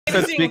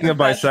speaking of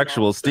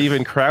bisexual,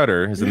 Steven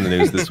Crowder is in the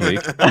news this week.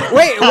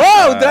 Wait,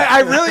 whoa!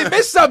 I really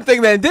missed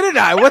something then, didn't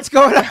I? What's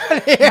going on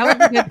here?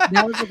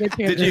 That was a good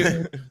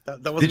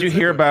Did you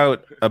hear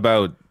about?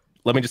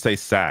 Let me just say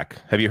SAC.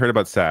 Have you heard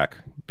about SAC,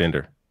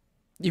 Binder?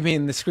 You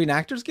mean the Screen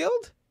Actors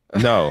Guild?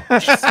 No,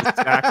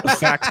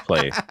 SAC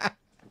play.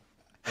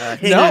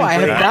 No, I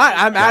have not.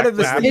 I'm out of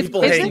the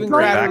Steven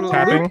Crowder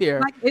loop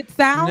here. Like, it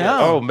sounds. No.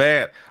 Oh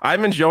man,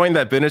 I'm enjoying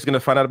that. Binder's going to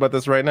find out about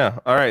this right now.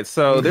 All right,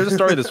 so there's a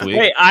story this week.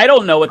 Wait, I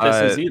don't know what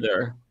this is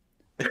either.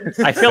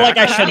 I feel like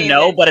I should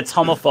know, but it's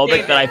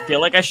homophobic that I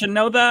feel like I should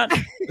know that.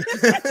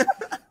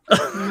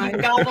 You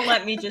gotta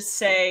let me just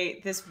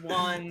say this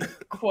one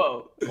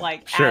quote,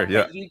 like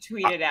that you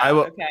tweeted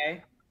out.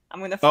 Okay, I'm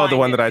gonna. Find the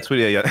one it. that I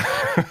tweeted. Yeah,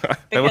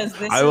 because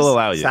I will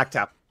allow you. Sack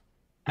tap.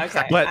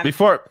 Okay, but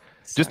before.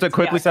 Just to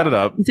quickly set it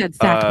up,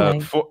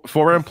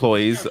 former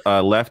employees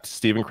left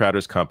Steven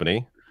Crowder's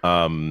company,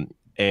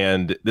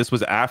 and this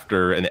was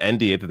after an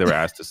NDA that they were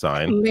asked to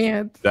sign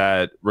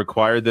that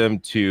required them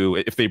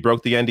to, if they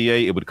broke the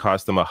NDA, it would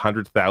cost them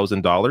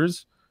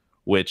 $100,000,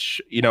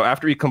 which, you know,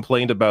 after he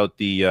complained about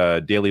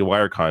the Daily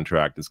Wire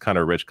contract, is kind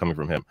of rich coming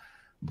from him.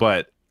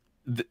 But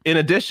in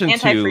addition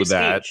to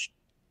that,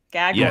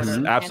 yes,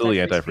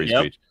 absolutely anti-free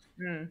speech.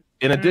 In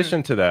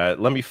addition to that,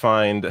 let me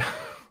find,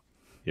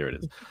 here it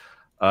is.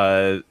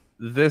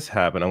 This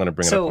happened. I'm going to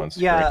bring it up on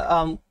screen.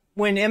 Yeah,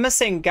 when Emma's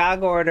saying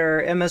gag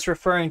order, Emma's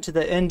referring to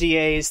the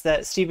NDAs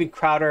that Steven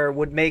Crowder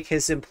would make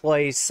his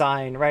employees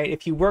sign, right?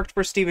 If you worked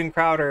for Steven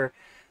Crowder,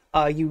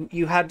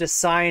 you had to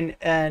sign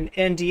an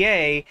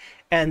NDA,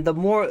 and the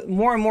more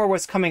and more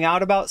was coming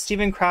out about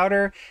Steven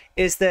Crowder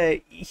is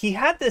that he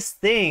had this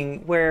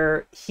thing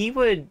where he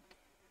would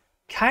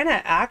kind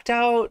of act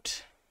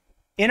out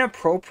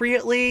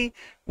inappropriately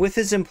with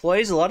his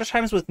employees, a lot of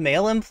times with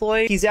male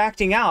employees. He's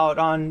acting out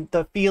on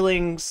the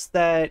feelings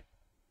that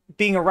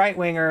being a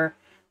right-winger,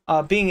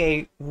 being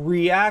a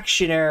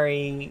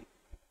reactionary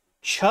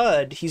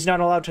chud, he's not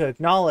allowed to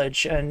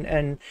acknowledge,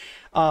 and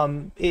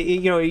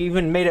you know,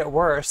 even made it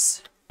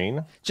worse.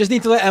 Just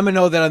need to let Emma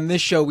know that on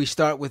this show we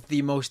start with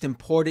the most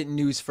important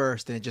news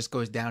first, and it just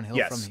goes downhill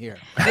from here.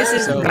 This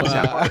is the most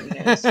important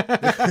news.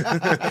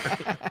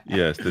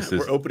 Yes, this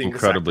is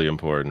incredibly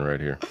important right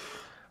here.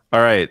 All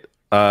right,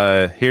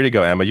 here you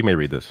go, Emma. You may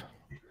read this.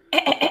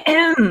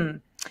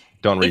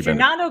 Don't read it. If you're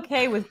not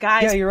okay with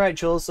guys... Yeah, you're right,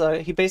 Jules.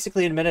 He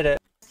basically admitted it.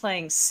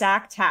 Playing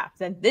sack tap,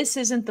 then this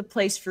isn't the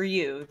place for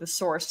you, the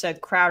source said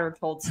Crowder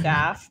told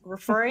staff,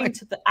 referring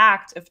to the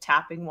act of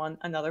tapping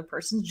another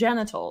person's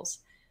genitals.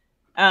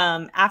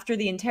 After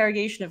the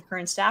interrogation of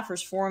current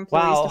staffers, 4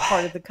 employees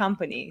departed the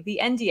company. The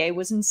NDA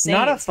was insane.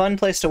 Not a fun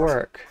place to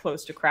work.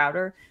 Close to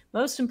Crowder.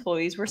 Most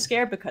employees were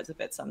scared because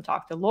of it. Some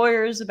talked to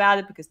lawyers about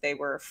it because they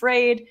were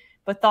afraid,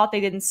 but thought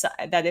that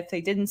if they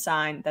didn't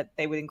sign, that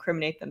they would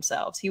incriminate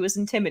themselves. He was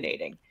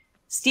intimidating.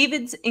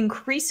 Steven's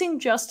increasing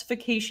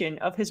justification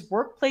of his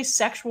workplace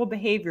sexual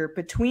behavior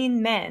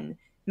between men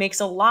makes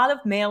a lot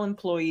of male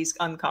employees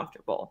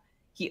uncomfortable.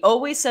 He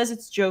always says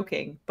it's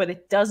joking, but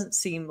it doesn't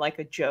seem like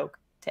a joke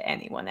to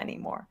anyone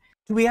anymore.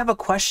 Do we have a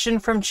question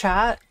from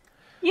chat?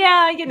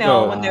 Yeah, you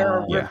know, when there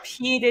are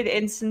repeated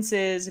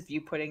instances of you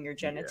putting your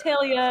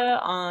genitalia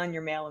on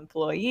your male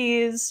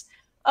employees,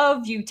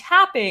 of you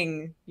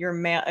tapping your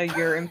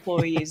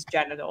employees'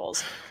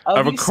 genitals,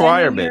 of you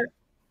sending your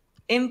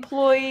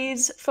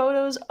employees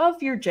photos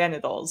of your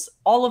genitals,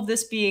 all of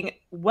this being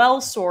well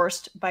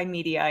sourced by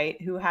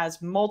Mediaite, who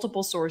has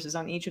multiple sources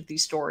on each of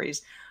these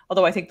stories.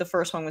 Although I think the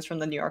first one was from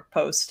the New York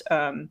Post.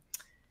 But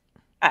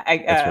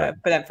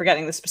I'm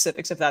forgetting the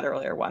specifics of that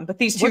earlier one. But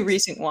these two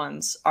recent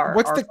ones are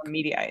from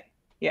Mediaite.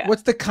 Yeah.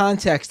 What's the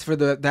context for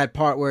that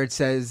part where it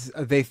says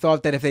they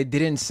thought that if they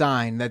didn't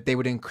sign, that they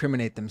would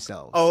incriminate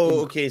themselves?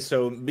 Oh, okay.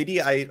 So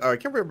Mediaite, I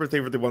can't remember if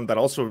they were the one that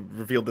also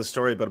revealed this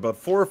story, but about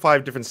 4 or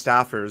 5 different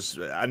staffers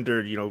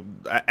under, you know,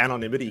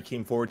 anonymity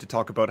came forward to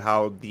talk about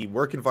how the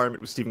work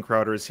environment with Steven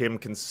Crowder is him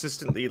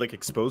consistently like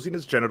exposing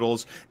his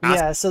genitals.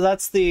 Yeah. So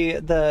that's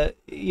the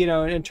you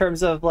know, in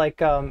terms of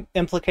like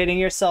implicating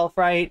yourself,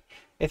 right?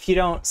 If you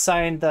don't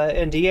sign the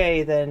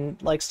NDA, then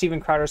like Steven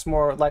Crowder's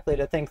more likely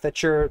to think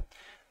that you're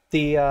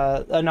the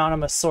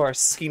anonymous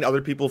source. Asking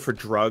other people for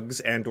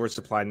drugs and or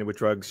supplying them with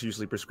drugs,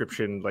 usually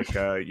prescription, like,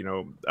 you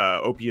know,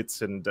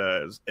 opiates and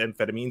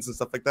amphetamines and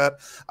stuff like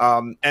that.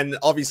 And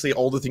obviously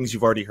all the things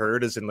you've already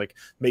heard, is in like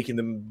making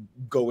them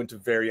go into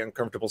very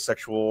uncomfortable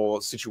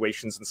sexual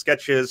situations and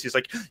sketches. He's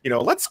like, you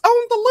know, let's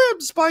own the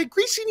libs by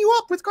greasing you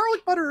up with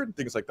garlic butter and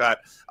things like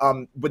that.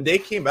 When they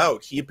came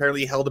out, he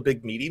apparently held a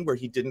big meeting where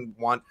he didn't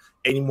want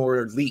any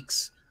more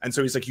leaks. And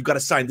so he's like, you got to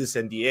sign this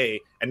NDA.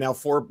 And now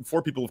four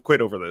people have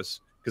quit over this,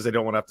 because they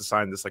don't want to have to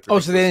sign this. Like, oh,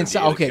 so they didn't say,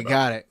 okay,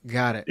 got it.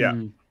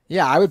 Yeah.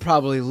 Yeah, I would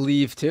probably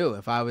leave too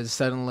if I was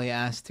suddenly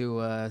asked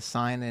to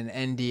sign an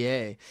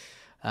NDA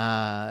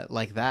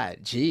like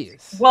that.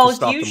 Jeez. Well,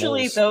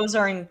 usually those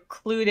are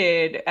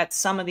included at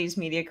some of these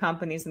media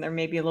companies, and they're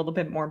maybe a little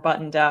bit more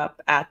buttoned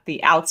up at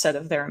the outset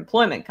of their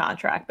employment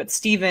contract. But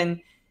Steven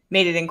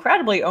made it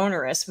incredibly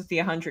onerous with the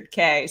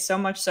 $100K, so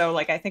much so,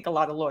 like, I think a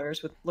lot of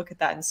lawyers would look at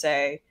that and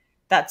say,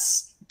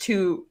 that's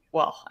two.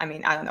 Well, I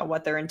mean, I don't know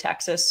what they're in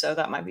Texas, so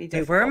that might be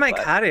different. Where are my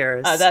cat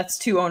ears? That's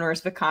too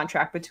onerous of a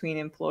contract between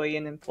employee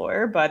and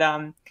employer. But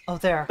oh,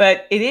 there.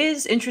 But it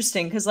is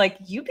interesting because, like,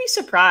 you'd be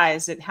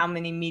surprised at how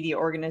many media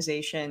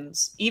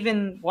organizations,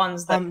 even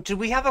ones that. Do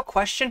we have a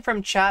question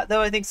from chat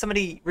though? I think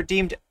somebody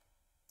redeemed.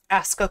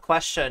 Ask a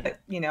question.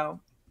 You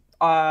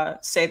know,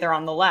 say they're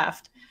on the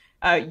left.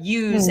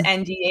 Use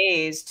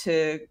NDAs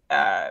to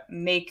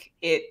make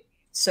it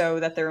so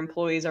that their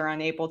employees are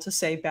unable to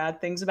say bad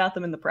things about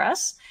them in the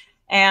press.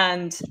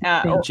 And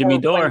Jimmy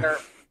Dore.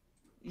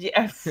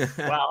 Yeah,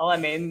 well, I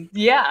mean,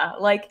 yeah,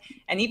 like,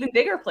 and even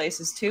bigger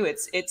places too.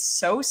 It's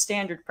so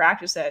standard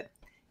practice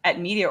at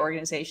media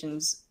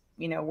organizations,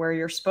 you know, where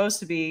you're supposed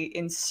to be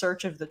in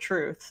search of the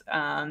truth.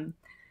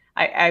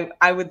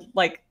 I would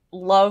like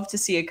love to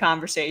see a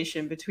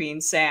conversation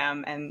between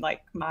Sam and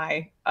like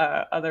my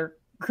other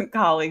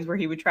colleagues where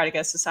he would try to get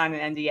us to sign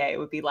an NDA. It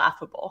would be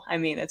laughable. I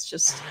mean, it's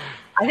just,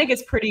 I think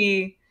it's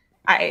pretty.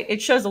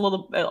 It shows a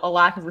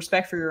lack of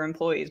respect for your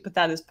employees, but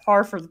that is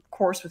par for the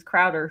course with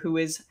Crowder, who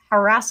is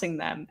harassing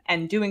them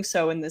and doing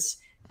so in this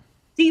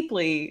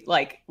deeply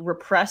like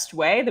repressed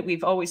way that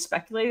we've always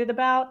speculated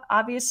about,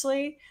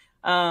 obviously,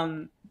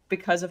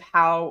 because of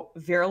how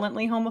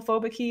virulently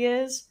homophobic he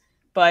is.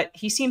 But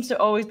he seems to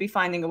always be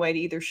finding a way to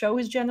either show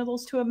his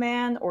genitals to a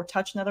man or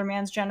touch another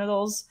man's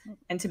genitals.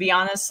 And to be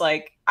honest,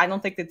 like, I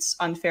don't think it's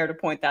unfair to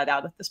point that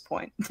out at this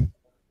point.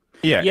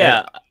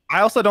 Yeah. I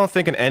also don't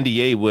think an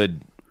NDA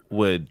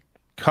would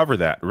cover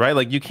that, right?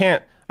 Like, you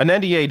can't, an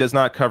NDA does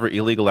not cover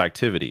illegal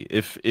activity.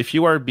 If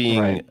you are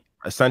being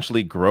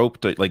essentially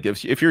groped, like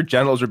if your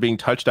genitals are being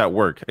touched at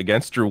work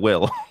against your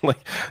will,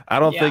 like, I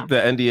don't think the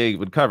NDA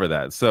would cover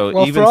that. So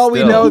well, even for all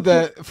we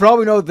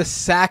know, the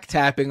sack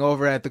tapping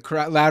over at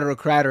the lateral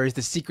Crowder is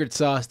the secret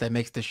sauce that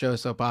makes the show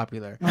so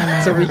popular.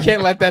 So we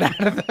can't let that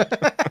out of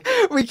the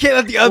we can't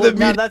let the other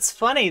now that's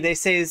funny. They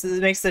say it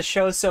makes the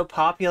show so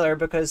popular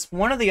because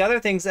one of the other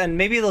things, and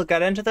maybe they'll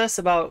get into this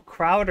about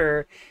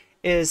Crowder,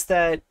 is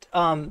that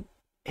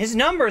his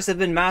numbers have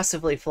been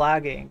massively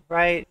flagging,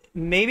 right?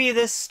 Maybe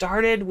this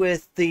started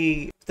with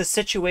the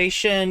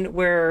situation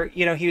where,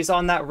 you know, he was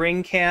on that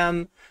ring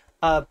cam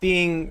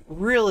being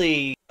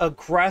really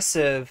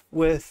aggressive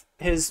with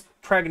his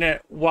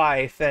pregnant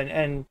wife,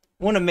 and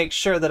want to make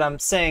sure that I'm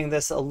saying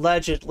this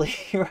allegedly,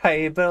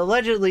 right? But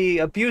allegedly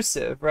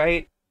abusive,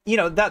 right? You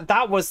know,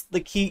 that was the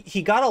key.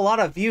 He got a lot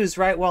of views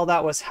right while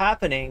that was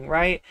happening,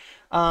 right?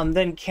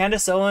 Then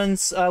Candace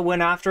Owens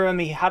went after him.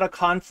 He had a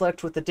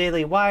conflict with the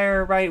Daily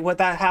Wire, right? What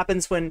that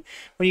happens when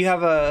you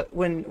have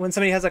when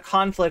somebody has a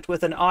conflict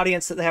with an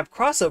audience that they have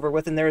crossover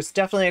with, and there's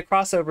definitely a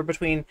crossover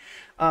between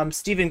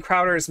Steven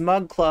Crowder's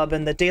Mug Club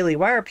and the Daily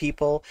Wire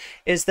people,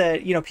 is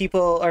that, you know,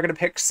 people are going to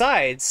pick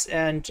sides,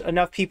 and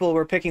enough people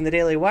were picking the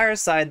Daily Wire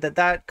side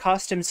that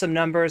cost him some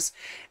numbers.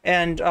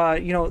 And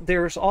you know,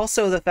 there's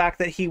also the fact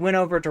that he went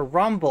over to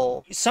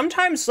Rumble.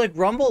 Sometimes, like,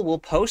 Rumble will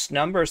post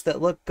numbers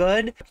that look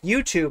good.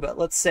 YouTube,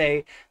 let's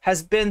say,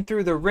 has been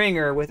through the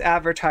ringer with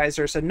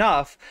advertisers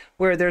enough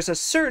where there's a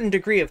certain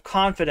degree of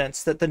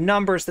confidence that the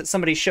numbers that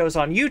somebody shows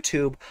on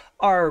YouTube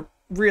are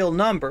real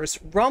numbers.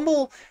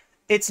 Rumble,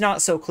 it's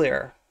not so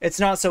clear. It's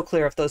not so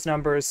clear if those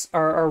numbers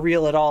are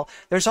real at all.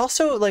 There's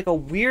also like a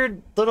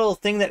weird little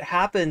thing that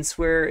happens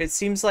where it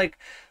seems like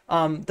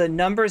the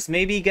numbers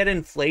maybe get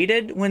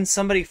inflated when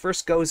somebody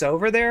first goes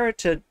over there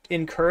to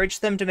encourage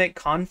them to make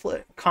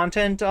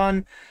content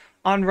on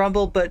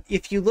Rumble. But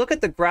if you look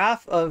at the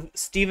graph of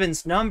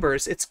Steven's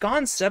numbers, it's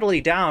gone steadily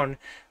down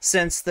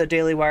since the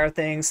Daily Wire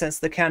thing, since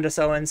the Candace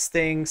Owens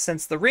thing,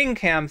 since the Ring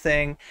Cam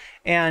thing.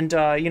 And,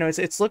 you know,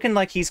 it's looking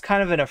like he's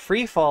kind of in a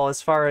free fall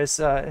as far as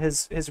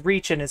his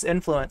reach and his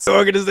influence.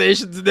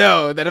 Organizations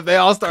know that if they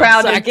all start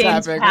Crowder sack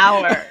gains tapping,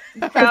 power.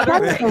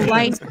 Crowder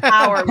gains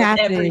power with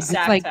every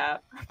sack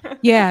tap.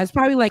 Yeah, it's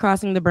probably like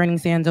crossing the burning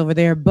sands over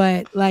there,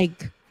 but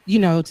like, you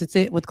know, to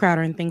sit with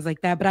Crowder and things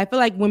like that. But I feel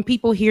like when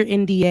people hear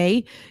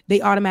NDA,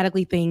 they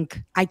automatically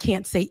think I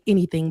can't say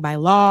anything by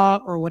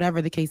law or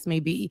whatever the case may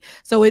be.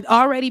 So it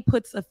already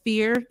puts a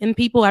fear in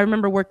people. I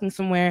remember working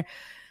somewhere,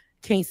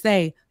 can't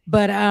say,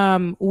 but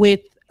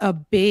with a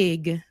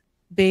big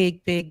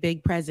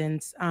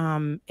presence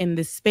in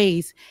this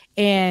space,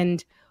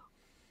 and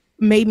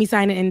made me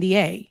sign an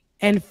NDA.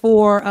 And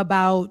for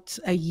about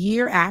a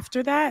year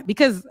after that,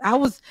 because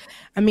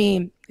I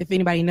mean, if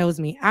anybody knows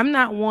me, I'm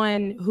not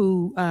one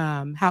who,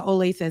 how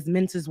Ole says,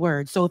 minces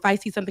words. So if I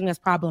see something that's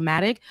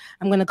problematic,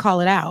 I'm going to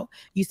call it out.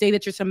 You say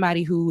that you're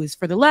somebody who is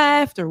for the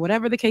left or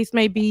whatever the case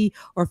may be,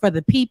 or for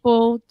the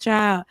people,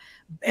 child,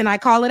 and I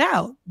call it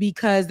out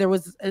because there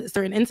was a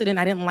certain incident.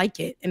 I didn't like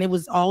it, and it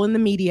was all in the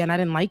media, and I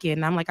didn't like it.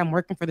 And I'm like, I'm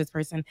working for this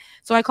person.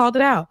 So I called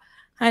it out.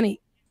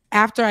 Honey,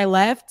 after I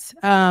left,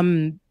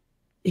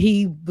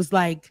 he was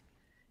like,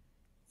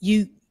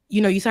 you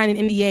know, you signed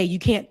an NDA. You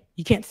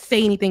can't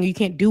say anything. You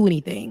can't do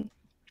anything.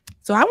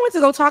 So I went to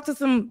go talk to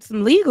some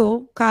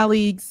legal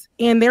colleagues,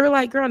 and they were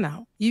like, "Girl,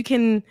 no, you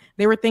can."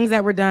 There were things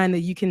that were done that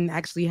you can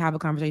actually have a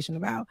conversation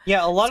about.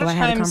 Yeah, a lot of times I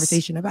had a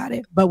conversation about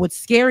it. But what's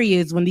scary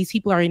is when these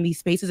people are in these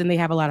spaces and they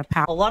have a lot of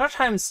power. A lot of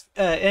times,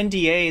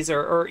 NDAs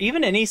or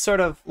even any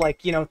sort of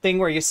like thing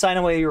where you sign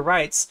away your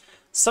rights.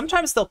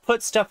 Sometimes they'll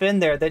put stuff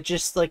in there that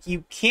just like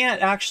you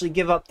can't actually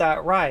give up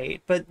that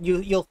right, but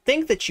you'll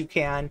think that you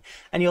can,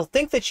 and you'll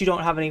think that you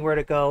don't have anywhere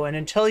to go, and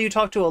until you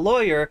talk to a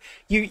lawyer,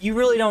 you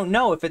really don't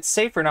know if it's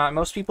safe or not.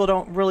 Most people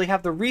don't really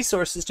have the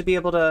resources to be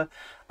able to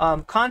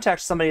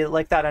contact somebody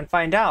like that and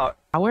find out.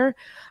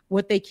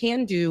 What they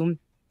can do,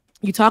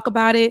 you talk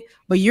about it,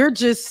 but you're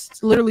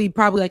just literally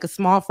probably like a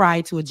small fry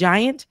to a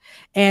giant,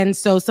 and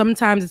so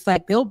sometimes it's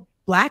like they'll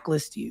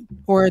blacklist you,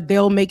 or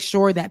they'll make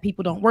sure that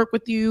people don't work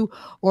with you,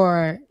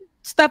 or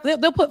stuff.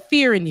 They'll put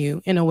fear in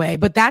you in a way,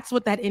 but that's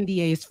what that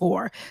NDA is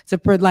for, to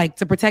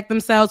protect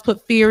themselves,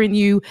 put fear in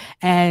you.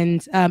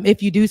 And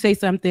if you do say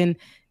something,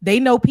 they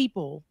know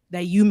people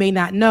that you may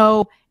not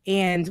know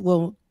and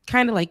will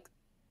kind of like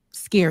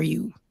scare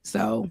you.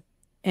 So,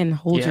 and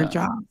hold your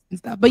job and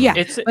stuff. But yeah,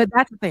 but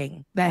that's the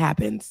thing that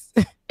happens.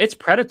 It's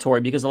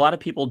predatory because a lot of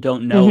people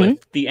don't know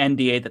if the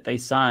NDA that they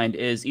signed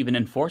is even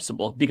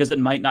enforceable, because it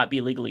might not be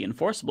legally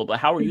enforceable. But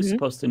how are you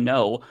supposed to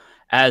know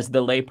as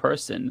the lay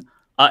person?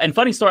 And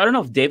funny story, I don't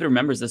know if David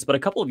remembers this, but a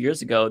couple of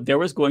years ago, there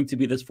was going to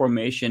be this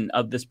formation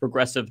of this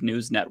progressive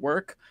news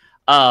network.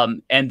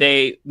 And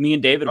me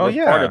and David were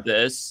part of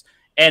this,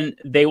 and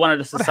they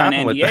wanted us to sign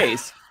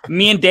NDAs.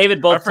 Me and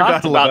David both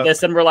talked about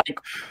this, and we're like,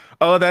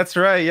 oh, that's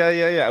right.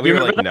 Yeah. We were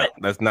like, no,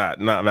 that's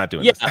not. No, I'm not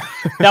doing this.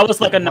 That was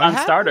like a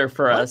non-starter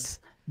for us.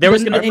 There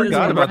was going to be. I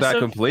forgot about that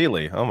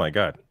completely. Oh my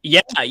god.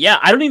 Yeah.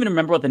 I don't even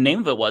remember what the name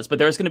of it was, but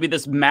there was going to be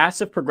this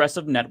massive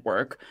progressive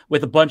network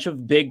with a bunch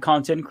of big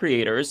content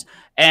creators,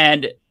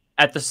 and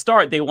at the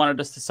start they wanted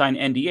us to sign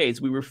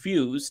NDAs. We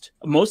refused.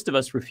 Most of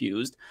us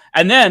refused,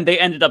 and then they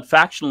ended up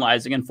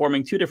factionalizing and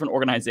forming two different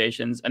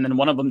organizations, and then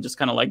one of them just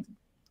kind of like,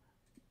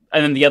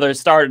 and then the other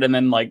started and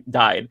then like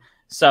died.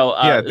 So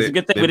it's a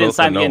good thing we didn't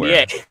sign the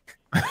NDA.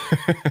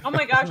 Oh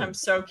my gosh, I'm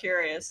so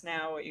curious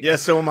now. What you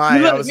so am I.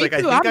 I was like,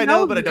 I think I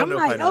know, but I don't know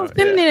if I know.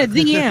 Send me a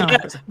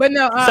DM. But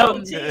no.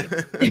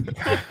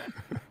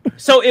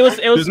 So it was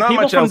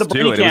people from the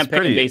Bernie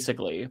campaign,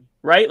 basically,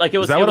 right? Like it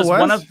was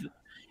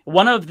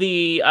one of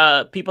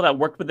the people that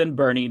worked within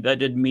Bernie that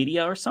did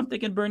media or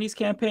something in Bernie's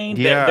campaign.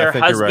 Yeah, their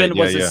husband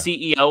was the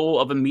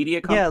CEO of a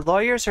media company. Yeah,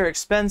 lawyers are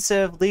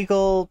expensive.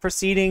 Legal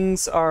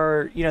proceedings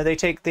are, they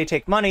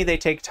take money, they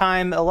take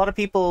time. A lot of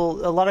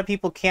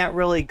people can't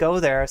really go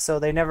there, so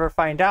they never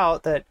find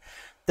out that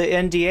the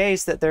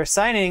NDAs that they're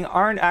signing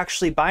aren't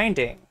actually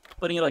binding.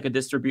 Putting like a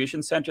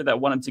distribution center that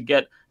wanted to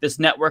get this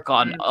network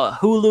on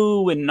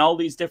Hulu and all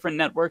these different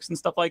networks and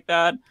stuff like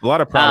that. A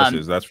lot of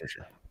promises, that's for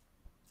sure.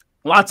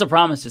 Lots of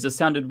promises. It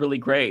sounded really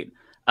great.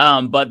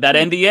 But that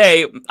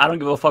NDA, I don't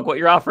give a fuck what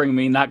you're offering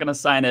me. Not going to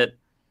sign it.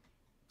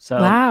 So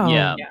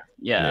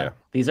yeah.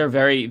 These are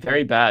very,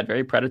 very bad,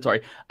 very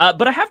predatory.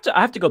 But I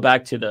have to go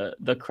back to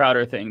the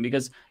Crowder thing,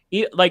 because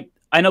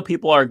I know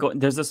people are going,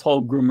 there's this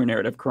whole groomer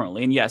narrative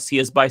currently. And yes, he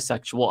is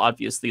bisexual,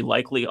 obviously,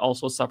 likely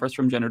also suffers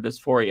from gender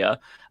dysphoria.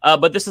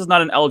 But this is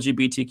not an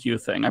LGBTQ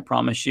thing, I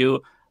promise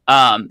you.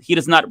 He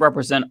does not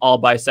represent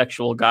all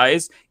bisexual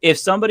guys. If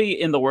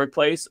somebody in the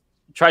workplace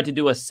tried to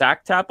do a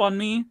sack tap on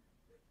me,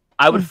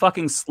 I would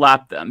fucking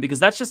slap them, because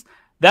that's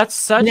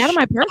such out of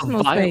my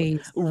personal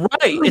space. Right.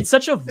 It's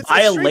such a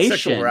violation.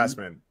 Sexual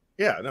harassment.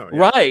 Yeah, no. Yeah.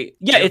 Right.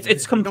 Yeah,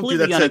 it's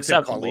completely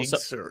unacceptable.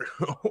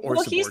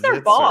 Well, he's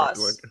their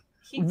boss.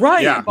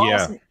 Right. Their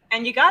boss. Yeah.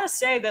 And you gotta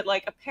say that,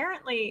 like,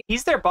 apparently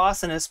he's their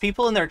boss, and as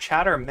people in their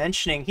chat are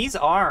mentioning, he's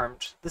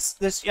armed.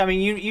 This I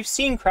mean, you've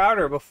seen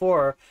Crowder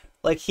before.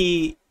 Like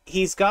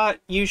he's got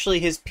usually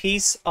his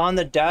piece on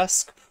the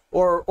desk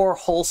or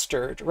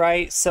holstered,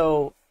 right?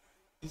 So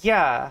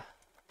yeah,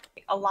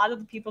 a lot of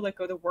the people that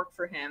go to work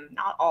for him,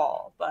 not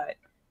all, but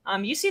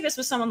you see this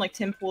with someone like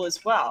Tim Pool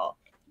as well.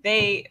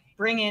 They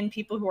bring in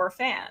people who are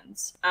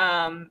fans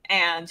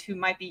and who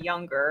might be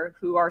younger,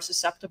 who are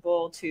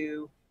susceptible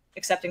to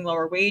accepting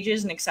lower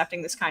wages and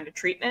accepting this kind of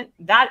treatment.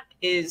 That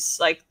is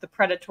like the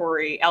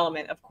predatory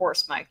element, of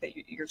course, Mike, that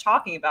you're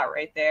talking about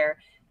right there.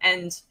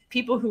 And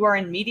people who are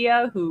in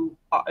media who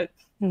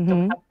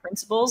don't have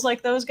principles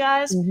like those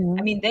guys,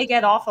 I mean, they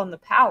get off on the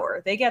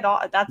power. They get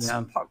off. That's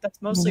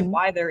mostly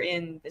why they're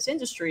in this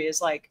industry, is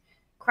like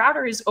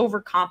Crowder is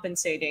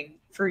overcompensating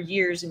for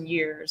years and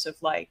years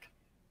of like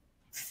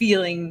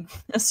feeling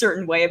a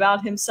certain way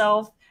about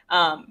himself.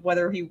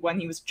 When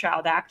he was a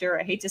child actor,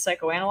 I hate to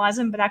psychoanalyze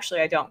him, but actually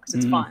I don't, because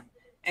it's fun.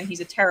 And he's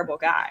a terrible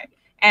guy.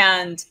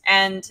 And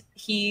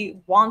he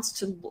wants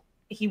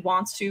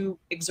to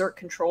exert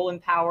control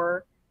and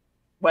power,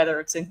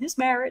 whether it's in his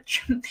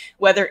marriage,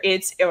 whether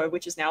it's,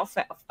 which is now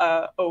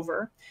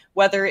over,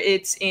 whether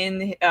it's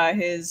in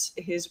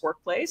his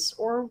workplace,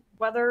 or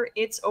whether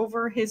it's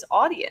over his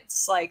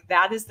audience. Like,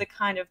 that is the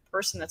kind of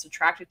person that's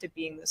attracted to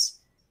being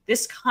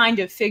this kind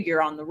of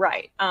figure on the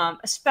right,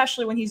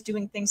 especially when he's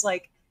doing things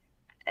like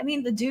I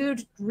mean, the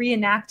dude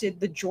reenacted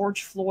the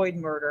George Floyd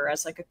murder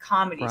as like a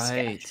comedy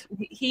sketch.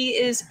 He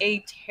is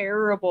a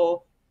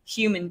terrible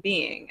human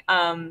being.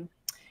 And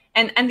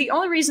the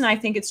only reason I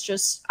think it's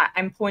just,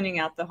 I'm pointing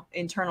out the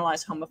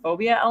internalized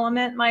homophobia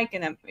element, Mike,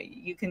 and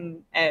you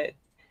can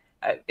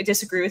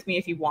disagree with me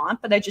if you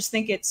want, but I just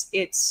think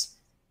it's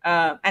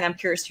and I'm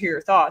curious to hear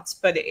your thoughts,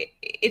 but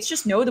it's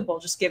just notable,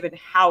 just given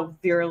how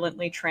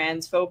virulently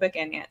transphobic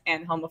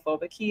and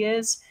homophobic he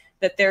is,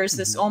 that there's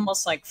this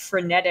almost like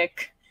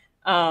frenetic,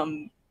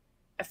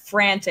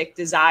 frantic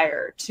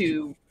desire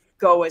to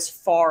go as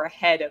far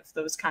ahead of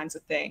those kinds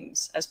of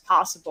things as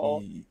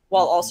possible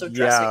while also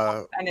dressing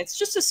up. And it's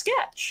just a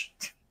sketch.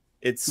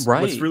 It's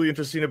what's really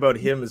interesting about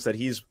him is that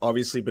he's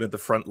obviously been at the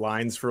front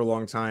lines for a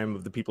long time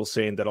of the people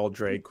saying that all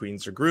drag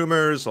queens are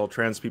groomers, all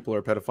trans people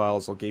are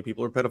pedophiles, all gay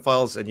people are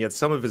pedophiles, and yet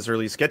some of his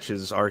early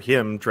sketches are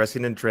him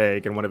dressing in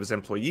drag and one of his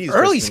employees.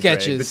 Early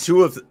sketches, the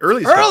two of the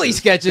early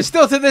sketches.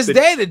 Still to this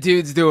day, the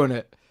dude's doing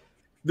it.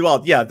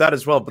 Well, yeah, that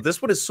as well. But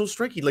this one is so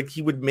striking. Like,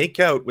 he would make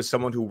out with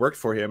someone who worked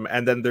for him,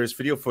 and then there's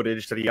video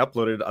footage that he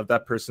uploaded of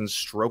that person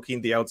stroking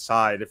the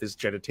outside of his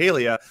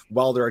genitalia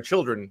while there are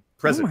children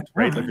present,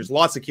 right? Like, there's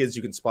lots of kids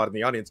you can spot in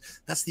the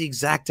audience. That's the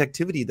exact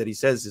activity that he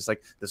says is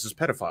like, this is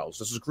pedophiles,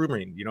 this is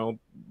grooming, you know?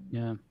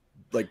 Yeah.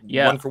 Like,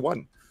 one for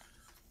one.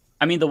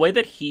 I mean, the way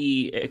that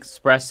he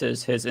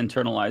expresses his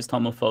internalized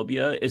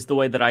homophobia is the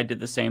way that I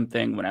did the same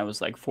thing when I was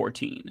like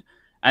 14.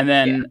 And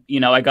then, you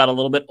know, I got a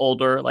little bit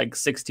older, like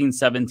 16,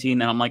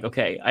 17, and I'm like,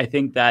 okay, I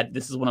think that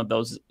this is one of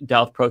those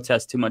Doubt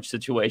protest too much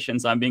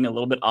situations. I'm being a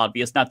little bit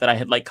obvious. Not that I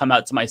had like come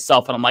out to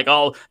myself and I'm like,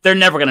 oh, they're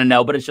never going to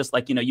know. But it's just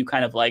like, you know, you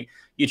kind of like,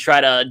 you try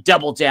to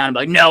double down and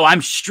be like, no,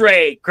 I'm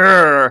straight.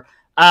 But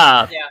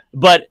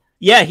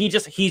yeah, he's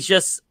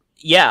just,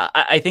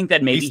 I think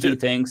that maybe he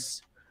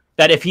thinks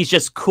that if he's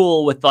just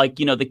cool with like,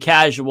 you know, the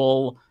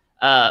casual,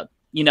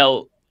 you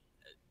know,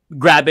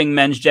 grabbing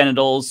men's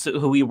genitals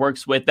who he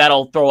works with,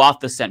 that'll throw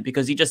off the scent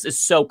because he just is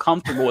so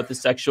comfortable with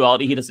his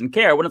sexuality he doesn't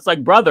care. When it's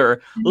like,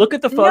 brother, look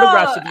at the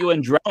photographs of you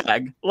in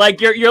drag,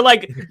 like you're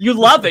like, you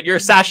love it, you're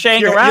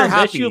sashaying around, you're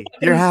happy.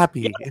 You're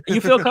happy.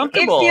 You feel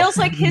comfortable. It feels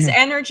like his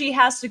energy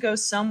has to go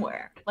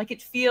somewhere. Like,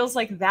 it feels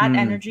like that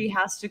energy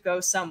has to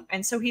go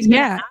and so he's gonna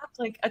act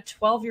like a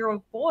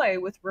 12-year-old boy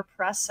with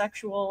repressed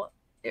sexual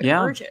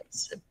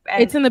urges.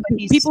 It's in the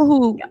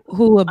people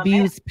who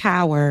abuse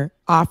power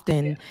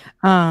often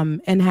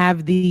and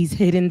have these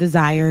hidden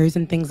desires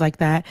and things like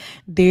that.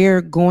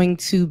 They're going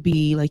to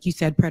be, like you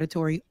said,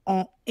 predatory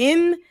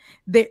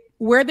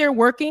where they're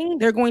working.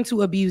 They're going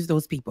to abuse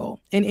those people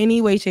in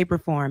any way, shape, or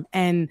form.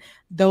 And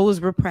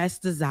those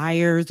repressed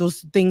desires,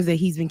 those things that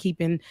he's been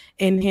keeping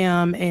in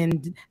him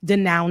and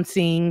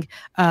denouncing,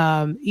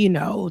 you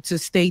know, to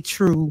stay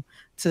true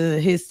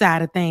to his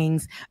side of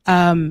things.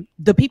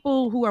 The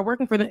people who are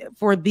working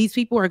for these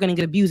people are going to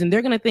get abused, and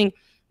they're going to think,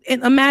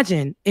 and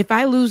imagine if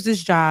I lose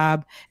this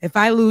job, if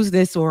I lose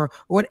this or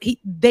what,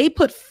 they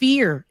put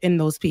fear in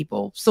those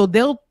people. So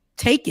they'll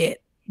take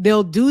it.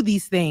 They'll do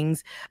these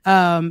things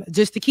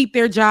just to keep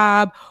their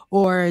job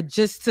or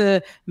just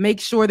to make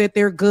sure that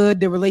they're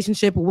good. Their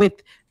relationship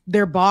with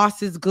their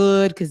boss is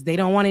good because they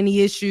don't want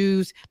any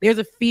issues. There's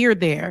a fear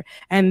there.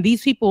 And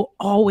these people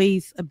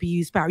always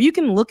abuse power. You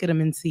can look at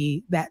him and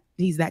see that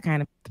he's that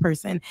kind of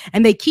person.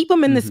 And they keep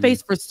him in the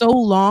space for so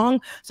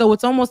long. So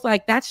it's almost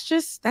like that's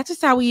just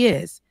how he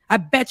is. I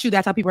bet you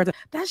that's how people are.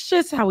 That's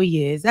just how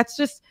he is. That's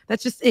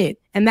just it.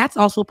 And that's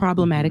also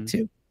problematic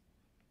too.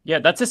 Yeah,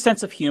 that's his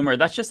sense of humor.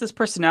 That's just his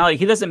personality.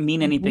 He doesn't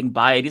mean anything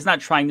by it. He's not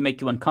trying to make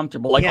you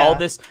uncomfortable. Like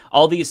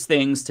all these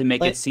things to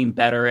make it seem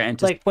better. And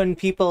to... like when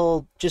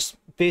people just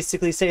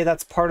basically say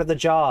that's part of the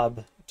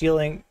job,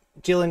 dealing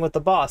with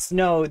the boss.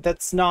 No,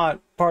 that's not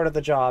part of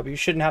the job. You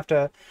shouldn't have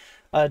to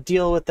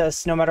deal with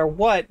this no matter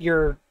what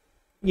your,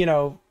 you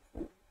know,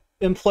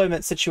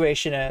 employment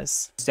situation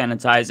is.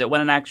 Sanitize it, when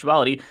in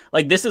actuality,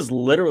 like, this is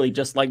literally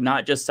just like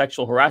not just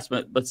sexual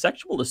harassment, but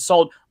sexual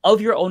assault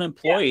of your own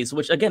employees,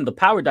 which again, the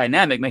power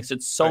dynamic makes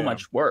it so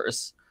much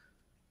worse.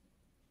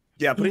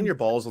 Yeah, putting your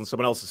balls on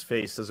someone else's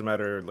face doesn't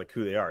matter like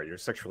who they are. You're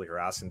sexually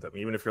harassing them,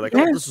 even if you're like,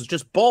 oh, this is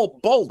just ball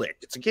dick.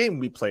 It's a game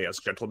we play as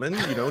gentlemen,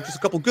 you know, just a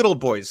couple good old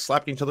boys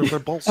slapping each other with their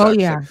ball sacks. Oh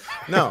yeah.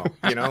 Like, no,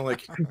 you know,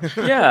 like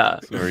yeah.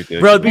 Bro,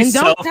 it'd be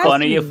so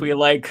funny if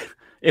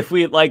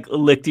we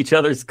licked each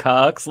other's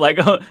cocks. Like,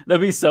 oh,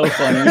 that'd be so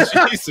funny.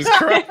 Jesus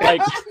Christ.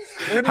 Like,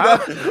 I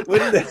thought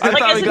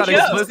we got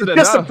explicit enough.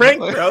 Just a prank,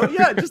 bro.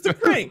 Yeah, just a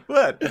prank.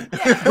 What?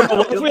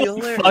 What if we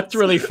fucked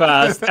really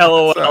fast?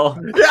 LOL.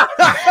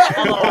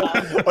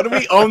 Why do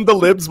we own the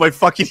libs by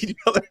fucking each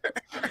other?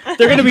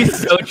 They're gonna be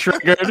so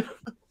triggered.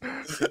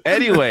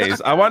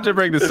 Anyways, I want to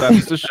bring this up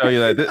just to show you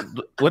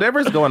that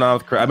whatever's going on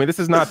with, I mean, this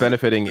is not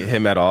benefiting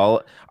him at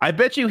all. I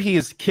bet you he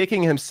is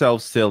kicking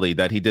himself silly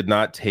that he did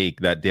not take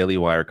that Daily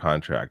Wire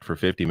contract for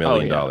 $50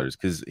 million.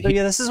 Because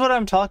this is what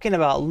I'm talking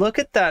about. Look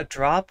at that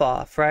drop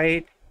off,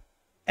 right?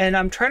 And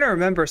I'm trying to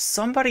remember,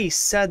 somebody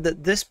said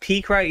that this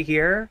peak right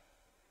here,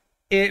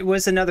 it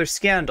was another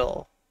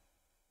scandal.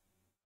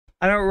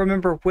 I don't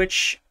remember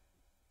which.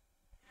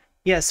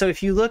 Yeah, so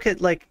if you look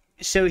at like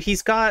so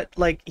he's got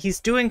like he's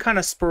doing kind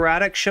of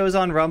sporadic shows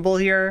on Rumble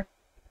here.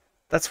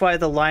 That's why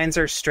the lines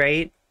are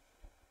straight,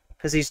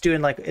 because he's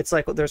doing like it's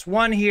like there's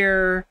one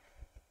here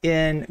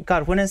in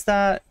God, when is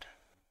that?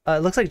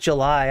 It looks like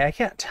July. I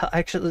can't tell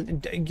actually.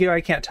 You know,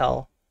 I can't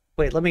tell.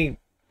 Wait, let me.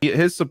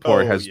 His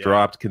support has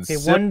dropped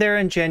considerably. Okay, one there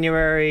in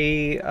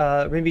January,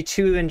 maybe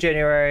 2 in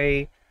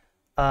January,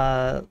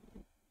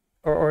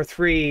 or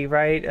 3,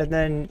 right? And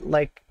then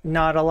like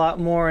not a lot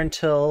more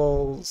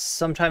until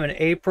sometime in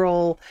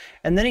April,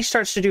 and then he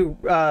starts to do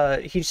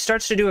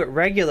it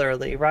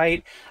regularly,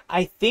 right?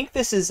 I think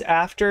this is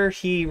after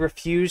he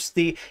refused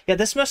the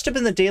this must have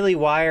been the Daily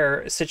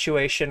Wire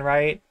situation,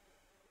 right?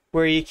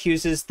 Where he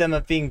accuses them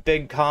of being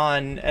big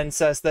con and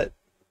says that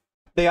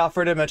they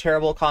offered him a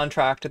terrible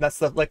contract, and that's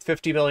the like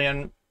 50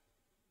 million,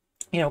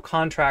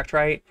 contract,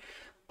 right?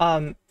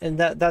 And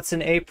that's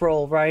in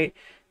April, right?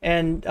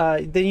 And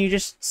then you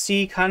just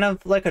see kind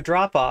of like a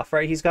drop off,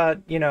 right? He's got,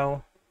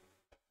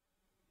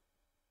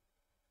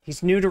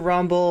 he's new to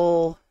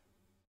Rumble.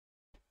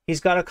 He's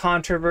got a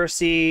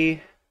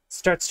controversy,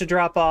 starts to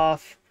drop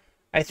off.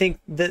 I think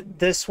that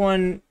this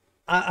one,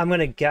 I'm going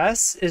to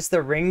guess, is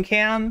the ring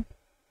cam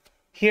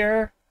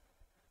here.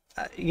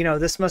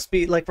 This must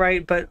be like,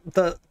 right, but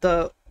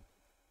the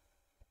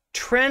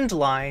trend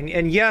line,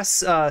 and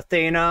yes,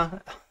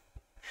 Thana,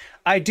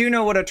 I do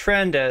know what a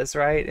trend is,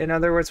 right? In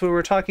other words, what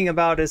we're talking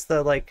about is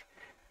the like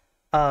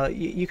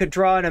you could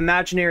draw an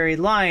imaginary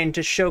line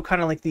to show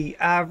kind of like the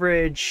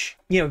average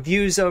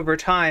views over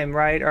time,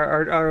 right,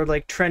 are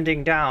like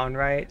trending down,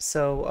 right?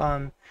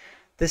 So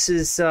this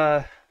is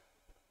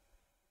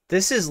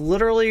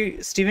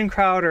literally Steven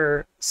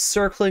Crowder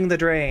circling the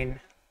drain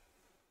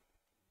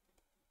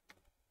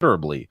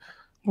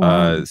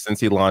since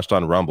he launched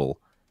on Rumble.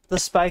 The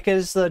spike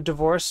is the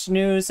divorce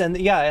news, and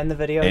the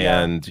video.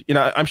 And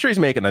I'm sure he's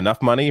making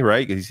enough money,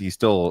 right? Because he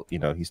still,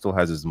 he still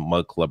has his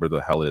mug club or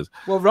the hell it is.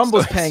 Well,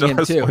 Rumble's paying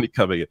him too. Money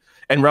coming in.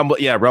 And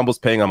Rumble's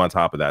paying him on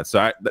top of that.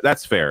 So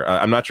that's fair.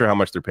 I'm not sure how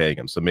much they're paying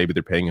him. So maybe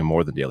they're paying him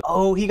more than Daily.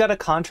 Oh, he got a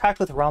contract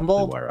with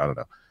Rumble. I don't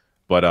know,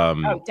 but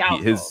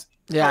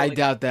I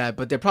doubt that.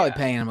 But they're probably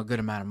paying him a good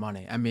amount of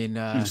money. I mean,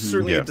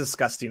 certainly a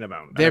disgusting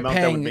amount. They're paying.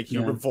 That would make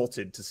you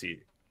revolted to see.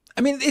 I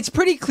mean, it's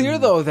pretty clear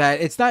though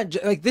that it's not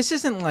like this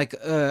isn't like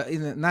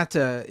not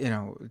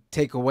to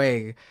take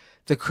away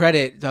the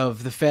credit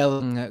of the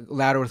failing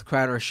Louder with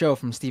Crowder show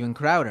from Steven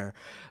Crowder,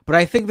 but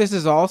I think this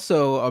is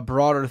also a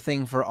broader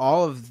thing for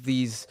all of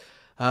these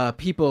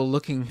people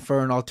looking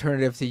for an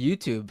alternative to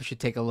YouTube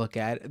should take a look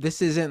at.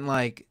 This isn't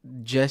like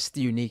just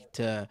unique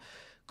to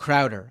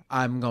Crowder.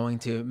 I'm going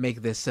to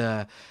make this.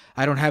 I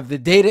don't have the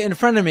data in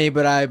front of me,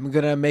 but I'm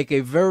gonna make a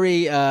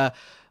very.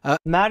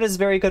 Matt is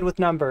very good with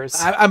numbers.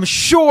 I'm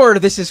sure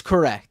this is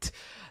correct.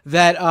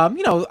 That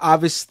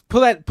obviously pull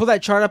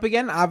that chart up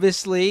again.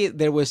 Obviously,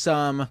 there was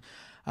some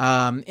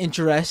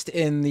interest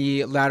in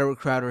the Louder with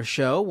Crowder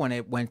show when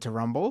it went to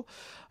Rumble.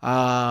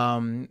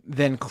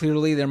 Then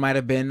clearly there might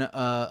have been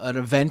an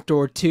event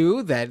or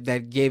two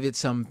that gave it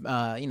some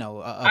I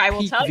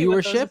will peak tell viewership. You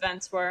what those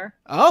events were.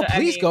 Oh,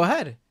 please go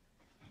ahead.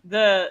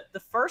 The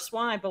first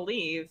one, I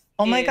believe.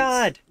 Oh my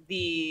God!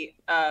 The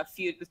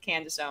feud with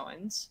Candace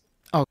Owens.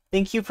 Oh,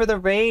 thank you for the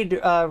raid,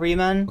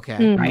 Riemann.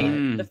 Okay.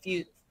 Right. The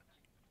feud.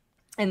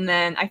 And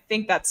then I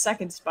think that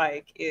second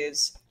spike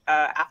is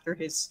after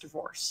his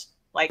divorce.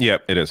 Like,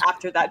 yep, it is.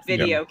 After that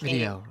video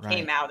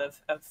came out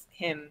of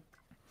him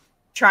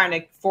trying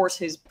to force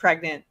his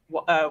pregnant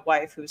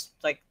wife, who's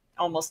like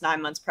almost 9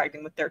 months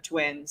pregnant with their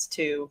twins,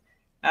 to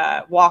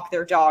walk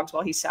their dogs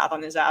while he sat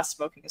on his ass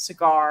smoking a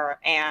cigar,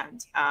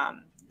 and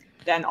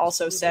then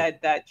also said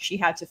that she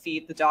had to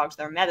feed the dogs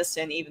their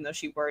medicine, even though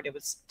she worried it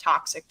was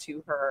toxic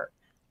to her.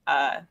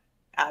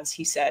 As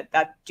he said,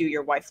 that do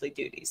your wifely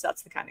duties.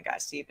 That's the kind of guy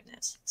Steven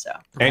is. So,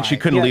 and she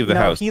couldn't leave the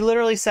house. He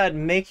literally said,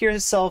 "Make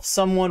yourself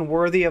someone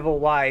worthy of a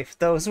wife."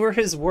 Those were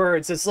his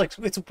words. It's like,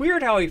 it's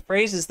weird how he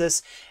phrases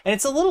this, and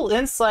it's a little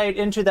insight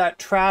into that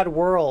trad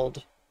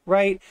world,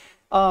 right?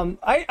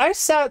 I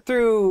sat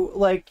through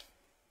like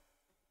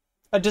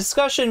a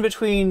discussion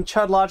between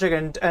Chud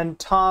Logic and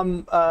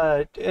Tom,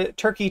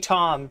 Turkey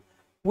Tom,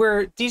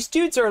 where these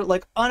dudes are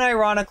like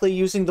unironically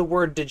using the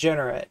word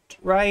degenerate,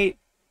 right?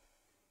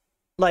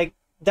 Like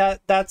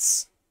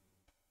that's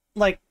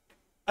like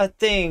a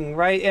thing,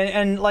 right?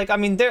 And like, I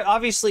mean, they're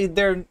obviously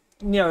they're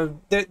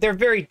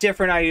very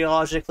different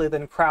ideologically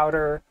than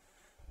Crowder.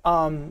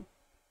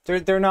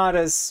 They're not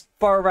as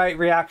far right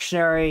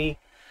reactionary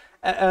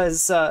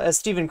as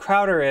Steven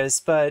Crowder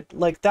is, but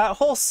like that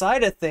whole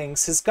side of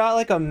things has got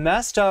like a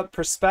messed up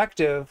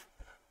perspective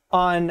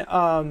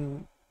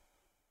on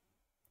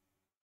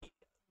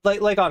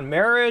like on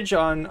marriage,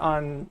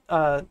 on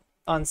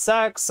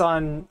sex,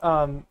 on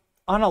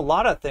a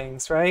lot of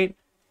things, right?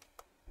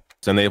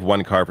 And they have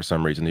one car for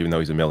some reason, even though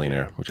he's a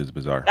millionaire, which is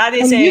bizarre. That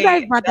is you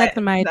guys brought that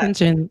to my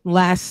attention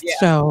last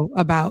show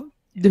about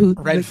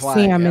the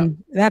Sam,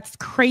 and that's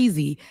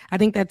crazy. I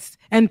think that's,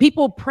 and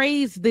people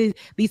praise these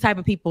type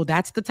of people.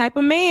 That's the type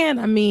of man.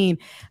 I mean,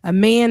 a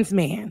man's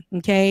man,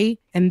 okay?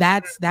 And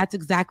that's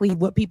exactly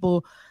what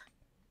people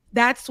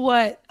that's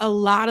what a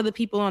lot of the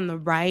people on the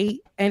right,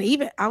 and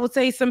even I would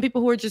say some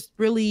people who are just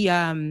really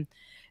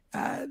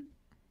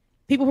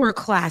people who are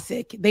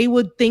classic, they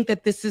would think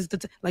that this is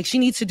like she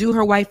needs to do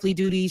her wifely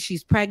duties.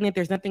 She's pregnant.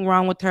 There's nothing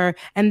wrong with her.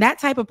 And that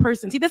type of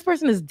person, see, this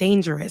person is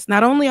dangerous.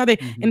 Not only are they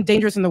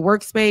dangerous in the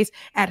workspace,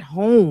 at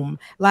home,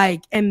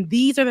 like, and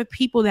these are the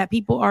people that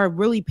people are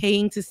really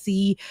paying to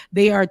see.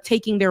 They are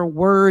taking their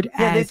word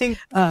as they think,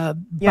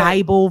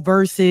 Bible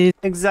verses.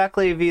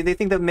 Exactly, V. They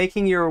think that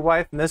making your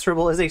wife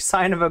miserable is a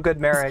sign of a good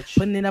marriage.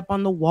 Putting it up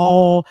on the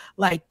wall,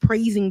 like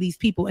praising these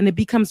people. And it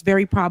becomes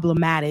very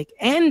problematic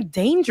and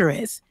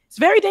dangerous. It's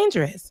very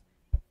dangerous.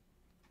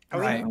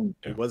 Right.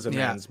 It was a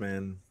man's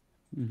man.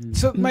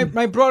 So my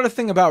broader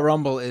thing about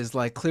Rumble is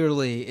like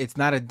clearly it's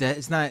not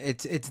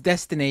it's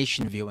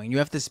destination viewing. You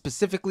have to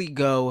specifically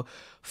go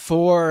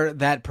for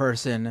that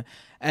person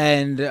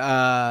and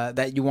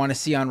that you want to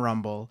see on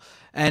Rumble.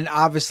 And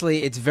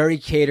obviously it's very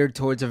catered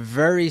towards a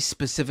very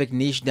specific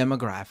niche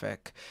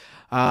demographic.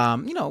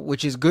 You know,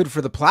 which is good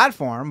for the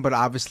platform, but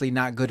obviously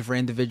not good for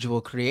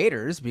individual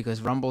creators because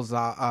Rumble's,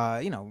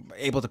 you know,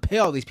 able to pay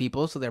all these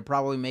people, so they're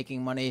probably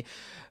making money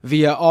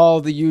via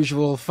all the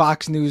usual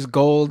Fox News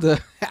Gold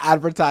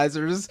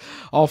advertisers,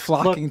 all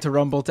flocking to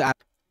Rumble to.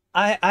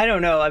 I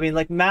don't know. I mean,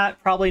 like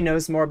Matt probably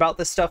knows more about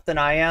this stuff than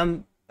I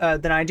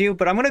do,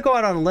 but I'm gonna go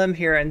out on a limb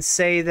here and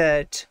say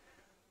that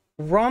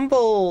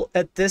Rumble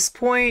at this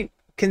point,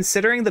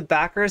 considering the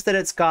backers that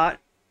it's got,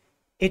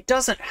 it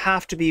doesn't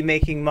have to be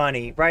making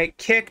money, right?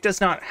 Kick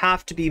does not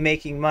have to be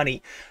making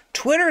money.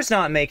 Twitter's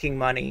not making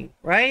money,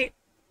 right?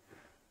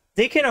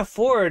 They can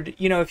afford,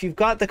 you know, if you've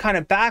got the kind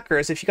of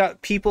backers, if you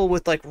got people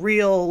with like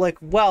real like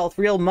wealth,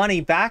 real money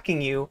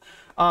backing you,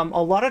 a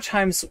lot of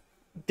times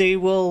they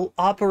will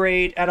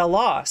operate at a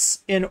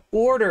loss in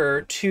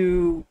order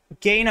to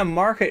gain a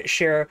market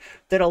share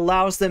that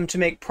allows them to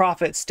make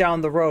profits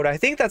down the road. I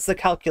think that's the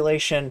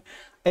calculation,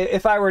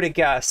 if I were to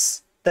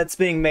guess, that's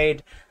being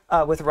made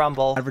with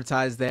Rumble.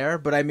 Advertise there,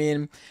 but I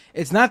mean,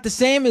 it's not the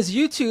same as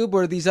YouTube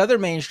or these other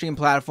mainstream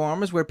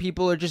platforms where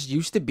people are just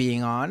used to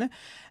being on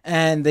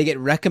and they get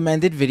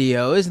recommended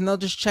videos and they'll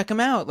just check them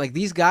out. Like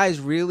these guys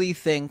really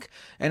think,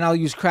 and I'll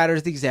use Crowder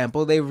as the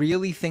example, they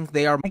really think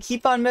they are. I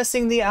keep on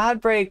missing the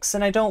ad breaks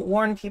and I don't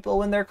warn people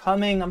when they're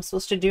coming. I'm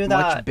supposed to do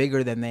that. Much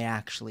bigger than they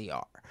actually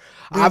are.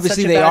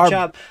 Obviously they are.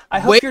 Job. I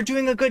hope you're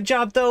doing a good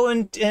job though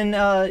in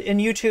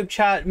YouTube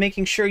chat,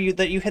 making sure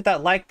that you hit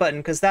that like button,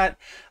 because that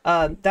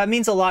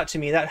means a lot to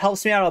me. That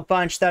helps me out a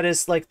bunch. That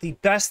is like the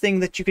best thing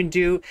that you can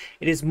do.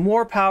 It is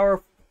more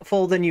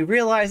powerful than you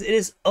realize. It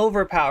is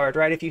overpowered,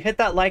 right? If you hit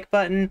that like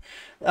button,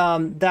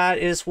 that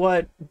is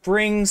what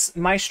brings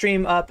my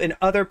stream up in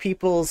other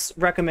people's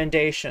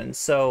recommendations.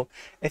 So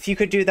if you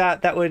could do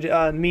that, that would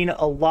mean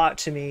a lot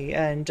to me.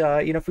 And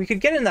you know, if we could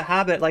get in the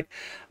habit, like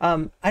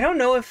I don't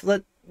know if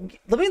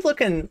let me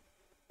look in.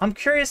 I'm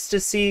curious to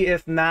see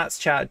if Matt's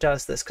chat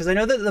does this, because I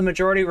know that the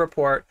majority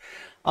report,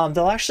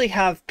 they'll actually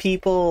have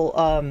people,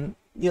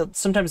 you know,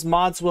 sometimes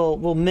mods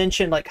will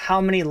mention like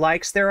how many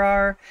likes there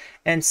are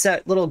and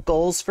set little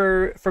goals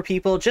for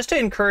people just to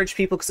encourage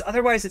people, because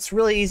otherwise it's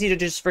really easy to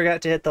just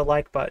forget to hit the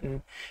like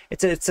button.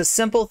 It's a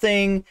simple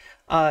thing.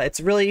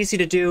 It's really easy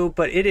to do,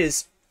 but it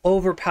is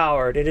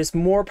overpowered. It is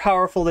more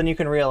powerful than you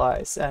can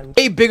realize, and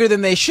way bigger than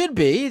they should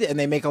be, and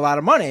they make a lot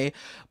of money,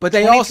 but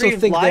they also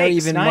think they're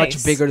even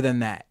much bigger than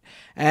that.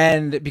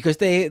 And because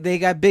they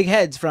got big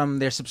heads from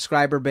their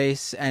subscriber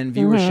base and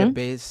viewership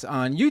base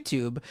on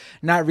YouTube,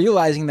 not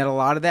realizing that a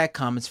lot of that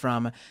comes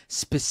from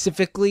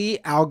specifically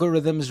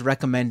algorithms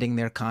recommending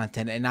their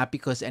content, and not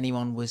because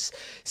anyone was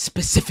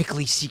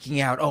specifically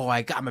seeking out, oh,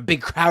 I'm a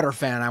big Crowder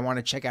fan, I want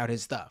to check out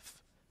his stuff.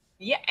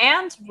 Yeah,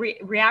 and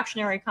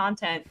reactionary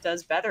content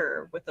does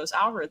better with those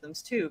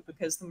algorithms too,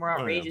 because the more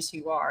outrageous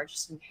you are,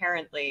 just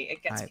inherently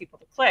it gets people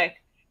to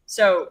click.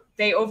 So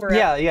they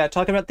yeah,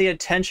 talking about the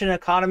attention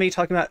economy,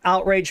 talking about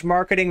outrage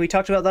marketing. We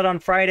talked about that on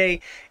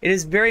Friday. It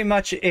is very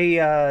much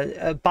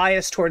a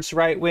bias towards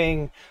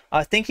right-wing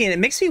thinking. And it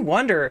makes me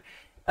wonder,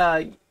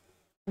 when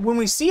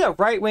we see a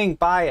right-wing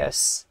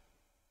bias,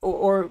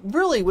 or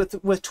really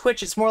with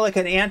Twitch, it's more like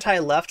an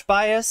anti-left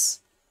bias.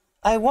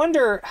 I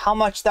wonder how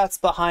much that's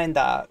behind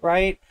that,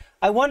 right?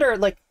 I wonder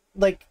like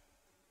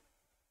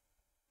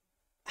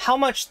how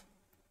much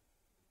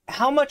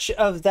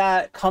of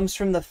that comes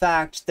from the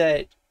fact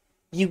that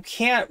you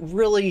can't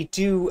really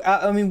do,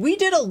 I mean, we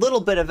did a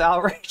little bit of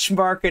outrage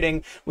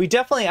marketing. We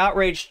definitely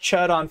outraged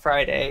Chud on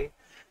Friday.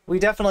 We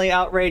definitely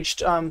outraged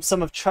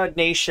some of Chud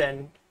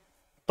Nation.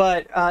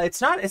 But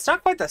it's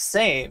not quite the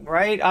same,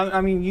 right?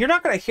 I mean, you're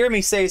not going to hear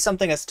me say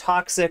something as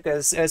toxic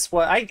as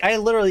what I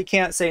literally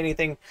can't say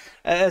anything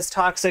as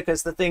toxic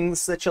as the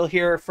things that you'll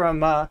hear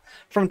from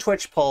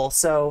Twitch poll.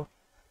 So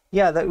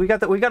yeah, we got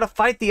to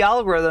fight the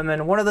algorithm,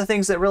 and one of the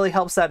things that really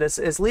helps that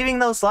is leaving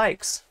those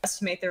likes.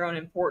 Estimate their own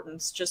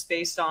importance just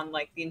based on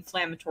like the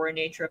inflammatory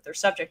nature of their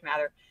subject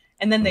matter,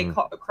 and then they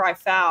cry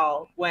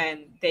foul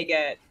when they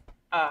get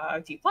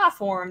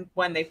deplatformed,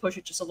 when they push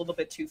it just a little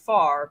bit too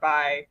far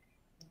by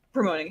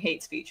promoting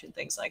hate speech and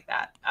things like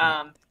that,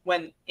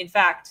 when in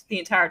fact the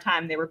entire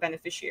time they were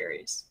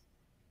beneficiaries.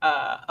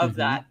 of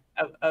that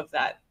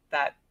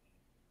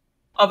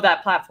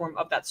platform,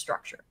 of that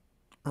structure.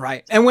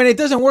 Right. And when it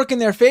doesn't work in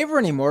their favor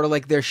anymore,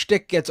 like their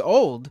shtick gets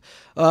old,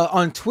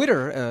 on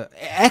Twitter,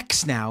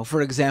 X now,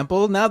 for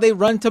example, now they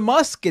run to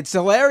Musk. It's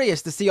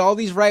hilarious to see all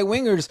these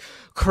right-wingers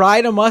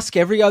cry to Musk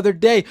every other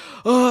day.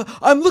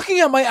 I'm looking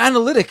at my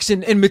analytics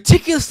and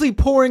meticulously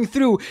pouring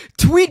through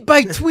tweet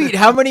by tweet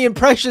how many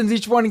impressions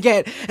each one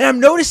get. And I'm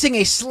noticing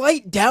a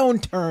slight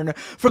downturn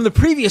from the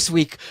previous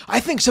week. I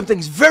think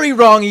something's very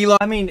wrong, Elon.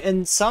 I mean,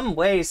 in some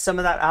ways, some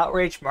of that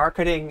outrage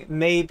marketing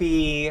may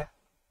be...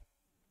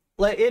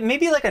 it may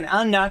be like an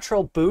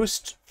unnatural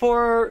boost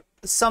for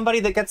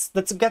somebody that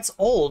gets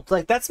old.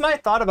 Like, that's my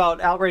thought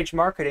about outrage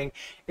marketing,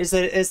 is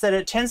that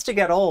it tends to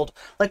get old.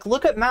 Like,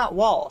 look at Matt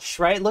Walsh,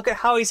 right? Look at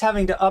how he's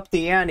having to up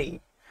the ante.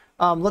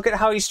 Look at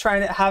how he's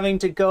having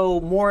to go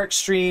more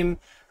extreme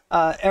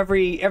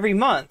every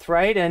month,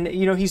 right? And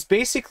he's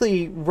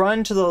basically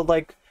run to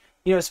the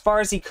as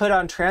far as he could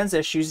on trans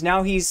issues.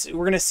 Now we're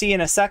going to see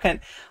in a second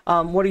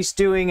what he's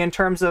doing in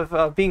terms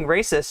of being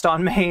racist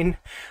on Maine.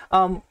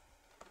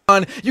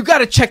 You got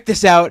to check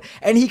this out.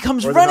 And he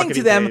comes running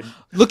to them,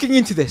 looking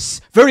into this.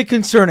 Very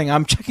concerning.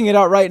 I'm checking it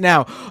out right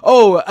now.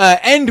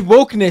 End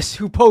Wokeness,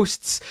 who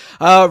posts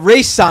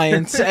race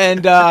science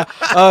and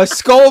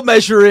skull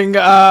measuring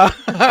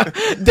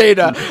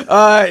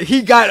data.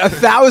 He got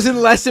 1,000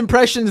 less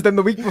impressions than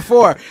the week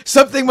before.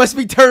 Something must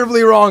be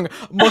terribly wrong.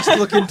 Must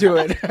look into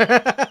it.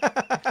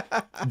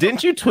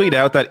 Didn't you tweet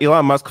out that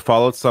Elon Musk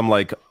followed some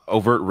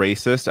overt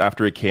racist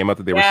after it came out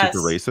that they were super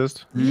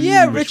racist?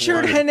 Yeah,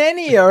 Richard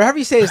Hanania, or however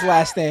you say his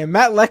last name.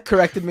 Matt Leck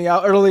corrected me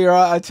out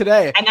earlier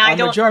today. And I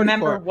don't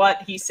remember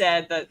what he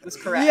said that was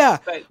correct. Yeah,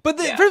 but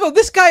first of all,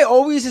 this guy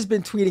always has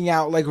been tweeting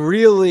out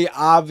really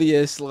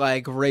obvious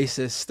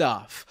racist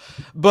stuff.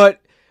 But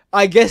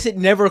I guess it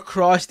never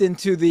crossed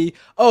into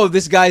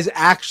this guy's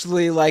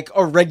actually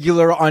a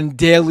regular on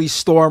Daily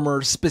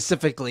Stormer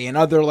specifically, and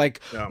other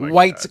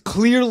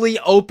clearly,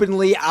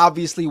 openly,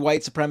 obviously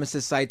white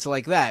supremacist sites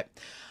like that.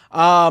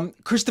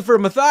 Christopher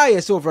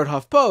Mathias over at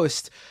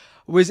HuffPost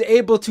was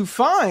able to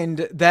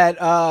find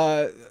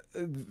that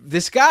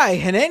this guy,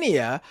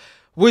 Hanania,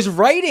 was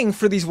writing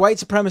for these white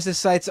supremacist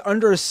sites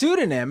under a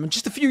pseudonym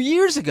just a few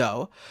years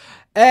ago.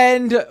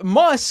 And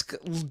Musk,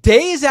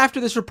 days after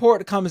this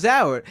report comes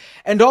out,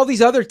 and all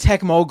these other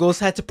tech moguls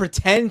had to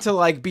pretend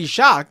to be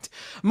shocked,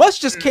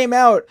 Musk just came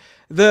out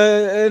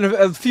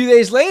a few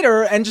days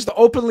later and just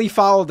openly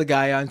followed the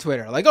guy on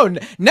Twitter.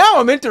 Now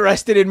I'm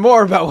interested in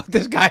more about what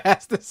this guy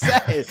has to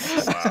say.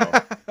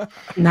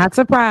 Not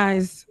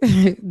surprised.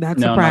 Not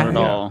surprised. Not at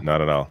all.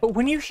 Not at all. But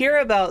when you hear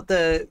about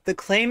the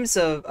claims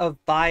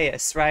of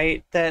bias,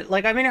 right? That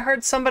I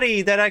heard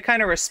somebody that I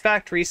kind of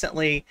respect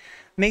recently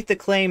make the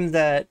claim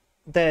that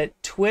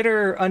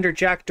Twitter under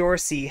Jack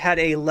Dorsey had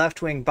a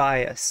left-wing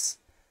bias,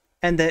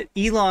 and that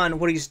Elon,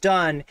 what he's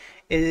done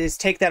is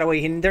take that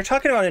away. And they're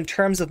talking about in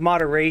terms of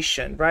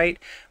moderation, right?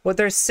 What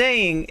they're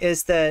saying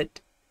is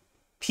that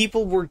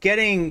people were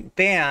getting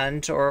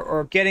banned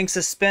or getting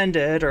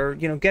suspended or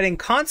getting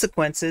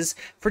consequences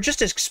for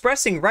just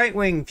expressing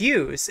right-wing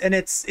views, and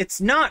it's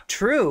not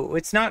true.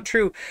 It's not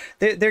true.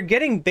 They're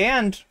getting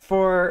banned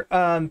for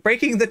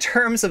breaking the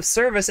terms of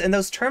service, and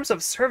those terms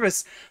of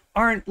service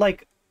aren't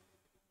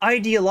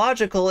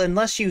ideological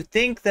unless you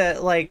think that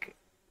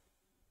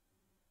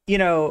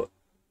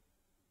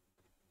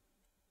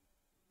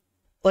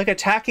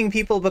attacking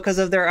people because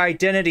of their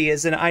identity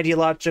is an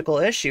ideological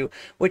issue,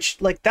 which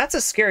that's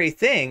a scary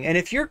thing. And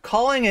if you're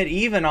calling it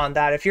even on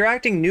that, if you're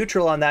acting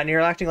neutral on that, and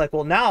you're acting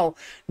well,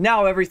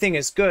 now everything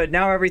is good,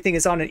 now everything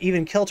is on an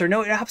even kilter.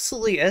 No, it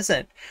absolutely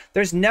isn't.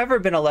 There's never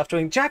been a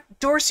left-wing. Jack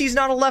Dorsey's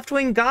not a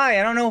left-wing guy.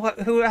 I don't know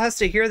who has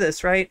to hear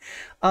this, right?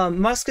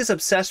 Musk is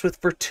obsessed with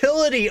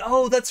fertility.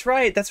 Oh, that's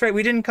right.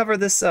 We didn't cover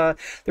this. There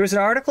was an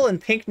article in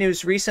Pink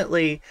News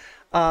recently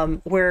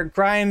where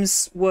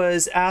Grimes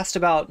was asked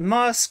about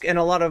Musk and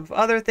a lot of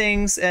other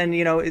things, and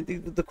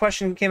the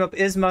question came up: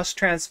 is Musk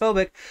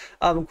transphobic?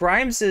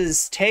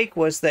 Grimes's take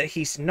was that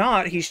he's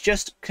not. He's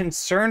just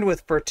concerned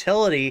with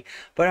fertility.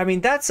 But I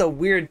mean, that's a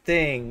weird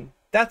thing.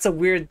 That's a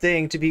weird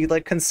thing to be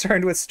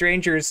concerned with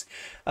strangers,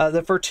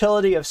 the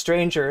fertility of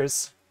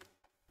strangers.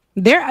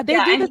 They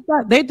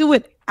do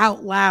it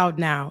out loud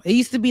now. It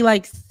used to be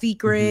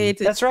secret.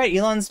 Mm-hmm. That's right.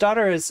 Elon's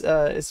daughter is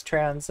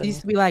trans. It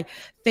used to be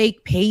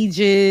fake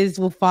pages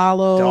will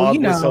follow. Dog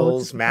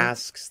whistles,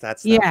 masks.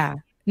 That's yeah.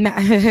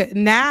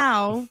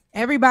 Now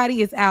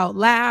everybody is out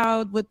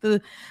loud with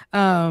the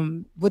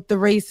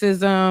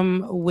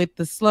racism, with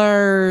the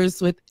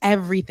slurs, with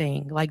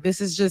everything.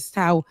 This is just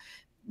how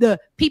the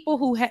people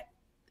who had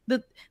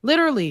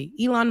literally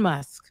Elon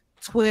Musk,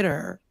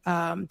 Twitter,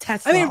 Tesla.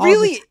 I mean,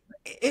 really.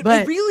 It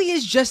really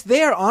is just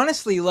there,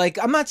 honestly.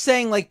 I'm not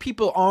saying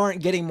people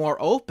aren't getting more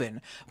open,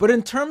 but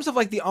in terms of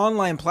the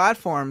online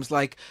platforms,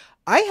 I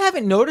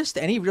haven't noticed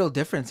any real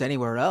difference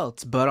anywhere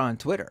else but on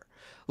Twitter.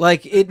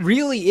 It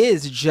really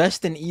is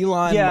just an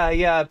Elon.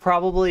 Yeah,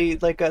 probably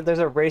there's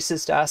a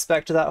racist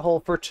aspect to that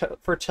whole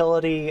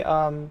fertility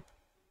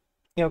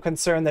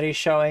concern that he's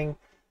showing.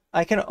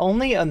 I can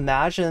only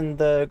imagine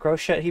the gross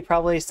shit he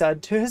probably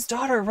said to his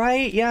daughter,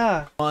 right?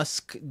 Yeah.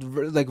 Musk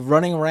like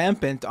running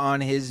rampant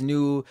on his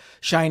new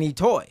shiny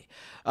toy.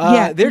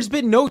 Yeah. There's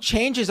been no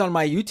changes on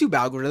my YouTube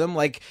algorithm.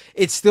 Like,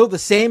 it's still the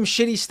same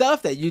shitty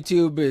stuff that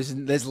YouTube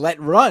is let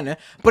run,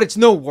 but it's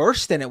no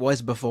worse than it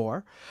was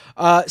before.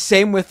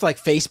 Same with like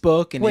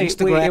Facebook and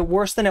Instagram. Wait,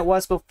 worse than it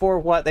was before?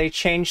 What, they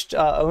changed?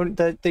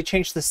 They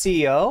changed the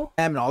CEO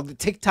and all the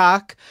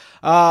TikTok.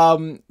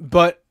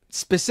 But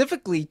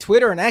specifically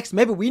Twitter and X,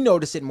 maybe we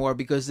notice it more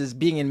because as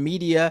being in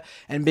media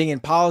and being in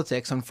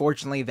politics,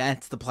 unfortunately,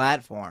 that's the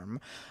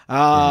platform.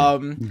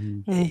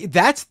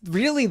 That's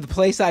really the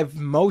place I've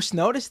most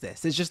noticed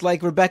this. It's just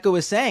like Rebecca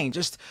was saying,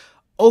 just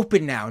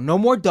open now. No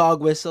more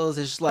dog whistles.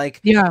 It's just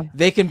like,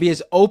 they can be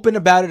as open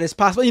about it as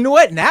possible. You know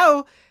what?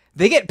 Now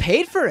they get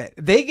paid for it.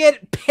 They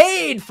get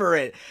paid for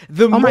it.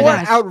 The more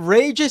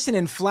outrageous and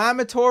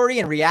inflammatory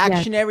and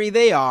reactionary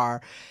they are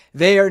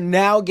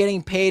now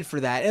getting paid for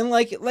that. And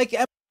like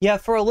yeah,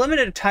 for a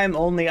limited time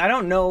only. I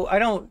don't know. I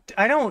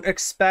don't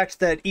expect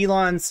that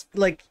Elon's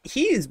like,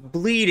 he's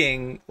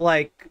bleeding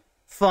like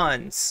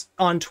funds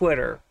on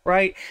Twitter,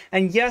 right?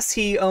 And yes,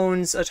 he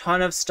owns a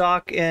ton of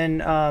stock in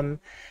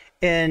Tesla,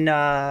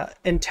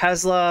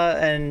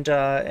 and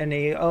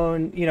he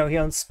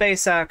owns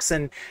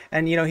SpaceX,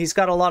 and he's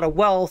got a lot of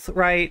wealth,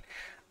 right?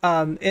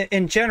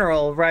 In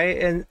general,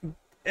 right?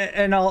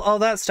 And all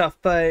that stuff,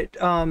 but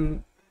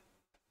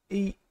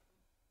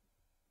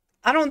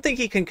I don't think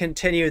he can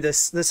continue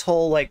this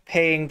whole like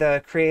paying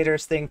the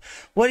creators thing.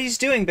 What he's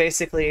doing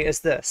basically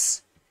is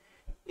this: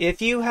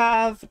 if you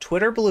have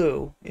Twitter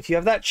Blue, if you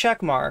have that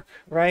check mark,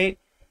 right,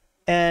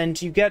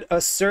 and you get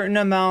a certain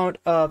amount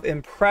of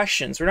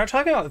impressions, we're not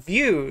talking about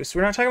views,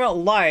 we're not talking about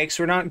likes,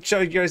 we're not,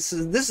 this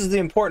is the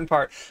important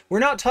part, we're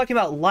not talking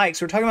about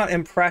likes, we're talking about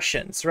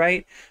impressions,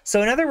 right?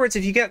 So in other words,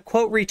 if you get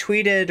quote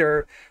retweeted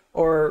or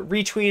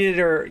retweeted,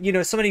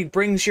 or somebody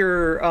brings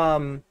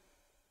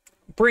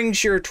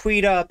your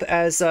tweet up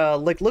as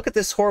like, look at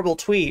this horrible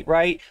tweet,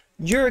 right?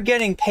 You're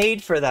getting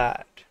paid for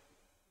that.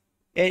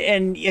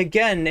 And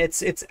again,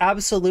 it's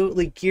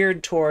absolutely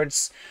geared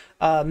towards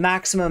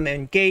maximum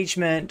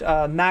engagement,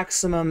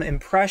 maximum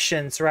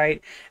impressions,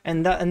 right?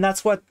 And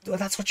that's what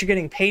you're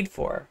getting paid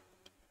for.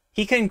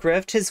 He can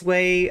grift his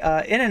way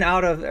in and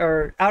out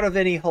of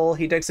any hole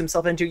he digs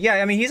himself into. Yeah,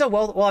 I mean, he's to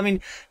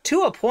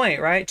a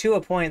point, right? To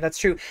a point, that's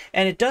true.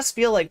 And it does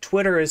feel like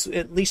Twitter is,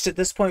 at least at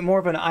this point, more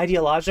of an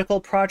ideological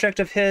project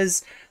of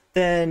his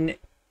than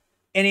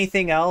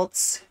anything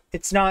else.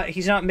 He's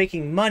not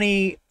making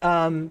money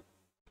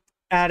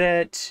at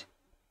it.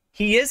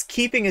 He is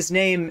keeping his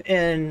name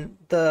in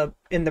the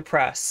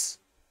press.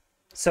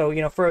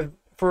 So,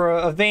 for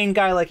a vain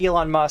guy like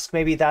Elon Musk,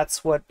 maybe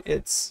that's what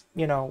it's,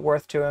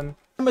 worth to him.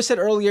 I said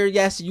earlier,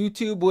 yes,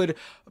 YouTube would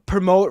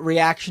promote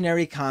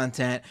reactionary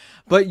content,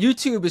 but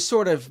YouTube is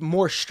sort of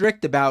more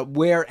strict about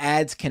where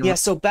ads can. Yeah,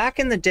 so back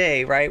in the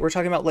day, right, we're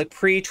talking about like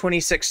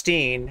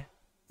pre-2016,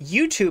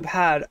 YouTube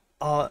had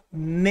a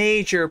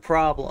major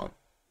problem.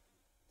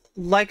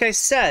 Like I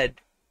said,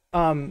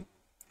 algorithms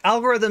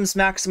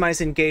maximize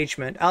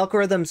engagement.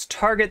 Algorithms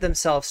target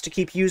themselves to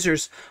keep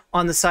users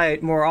on the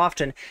site more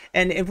often.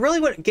 And really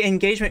what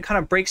engagement kind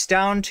of breaks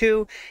down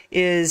to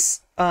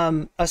is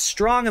a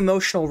strong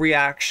emotional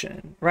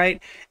reaction,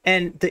 right?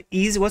 And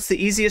what's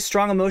the easiest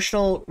strong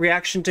emotional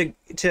reaction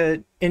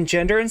to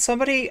engender in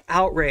somebody?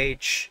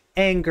 Outrage,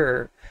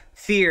 anger,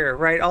 fear,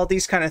 right? All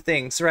these kind of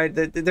things, right?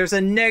 There's a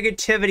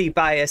negativity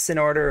bias in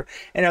other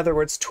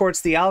words,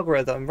 towards the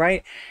algorithm,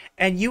 right?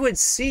 And you would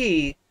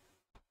see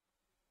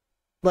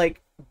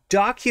like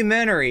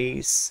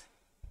documentaries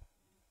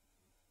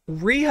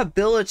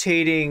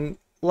rehabilitating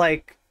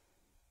like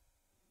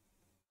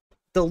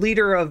the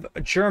leader of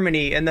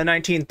Germany in the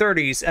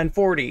 1930s and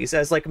 40s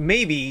as like,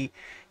 maybe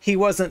he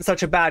wasn't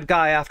such a bad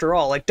guy after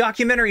all. Like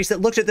documentaries that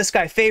looked at this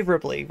guy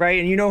favorably, right?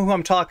 And you know who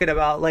I'm talking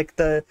about, like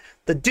the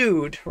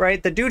dude,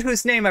 right? The dude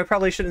whose name I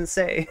probably shouldn't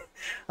say,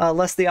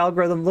 lest the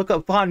algorithm look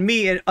upon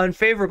me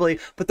unfavorably.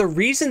 But the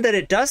reason that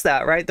it does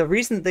that, right? The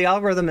reason that the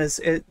algorithm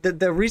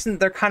the reason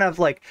they're kind of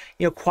like,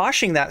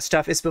 quashing that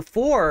stuff is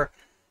before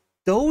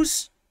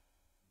those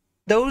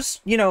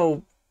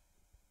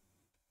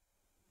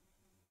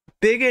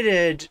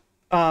bigoted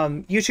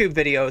YouTube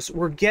videos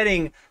were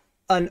getting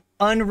an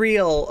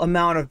unreal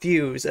amount of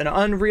views, an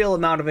unreal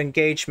amount of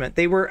engagement.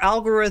 They were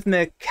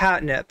algorithmic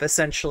catnip,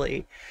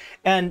 essentially.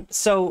 And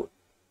so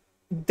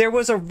there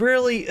was a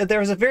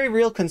very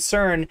real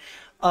concern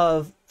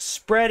of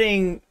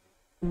spreading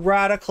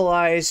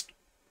radicalized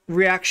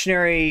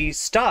reactionary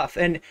stuff.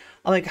 And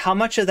like, how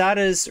much of that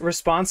is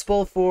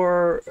responsible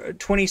for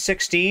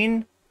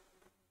 2016?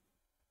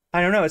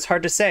 I don't know. It's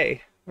hard to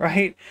say.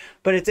 Right?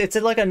 But it's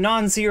like a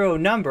non-zero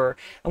number.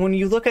 And when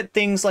you look at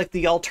things like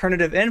the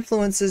Alternative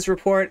Influences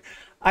report,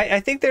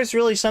 I think there's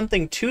really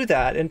something to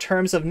that in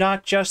terms of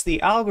not just the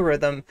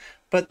algorithm,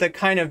 but the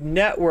kind of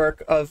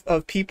network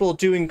of people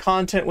doing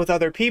content with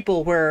other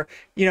people where,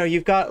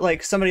 you've got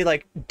like somebody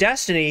like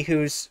Destiny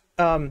who's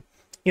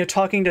you know,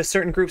 talking to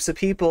certain groups of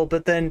people,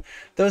 but then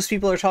those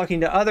people are talking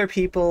to other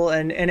people,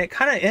 and it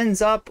kind of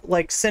ends up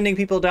like sending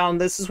people down.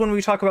 This is when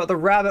we talk about the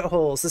rabbit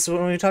holes. This is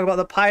when we talk about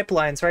the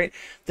pipelines, right?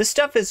 This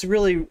stuff is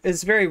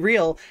very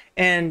real,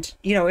 and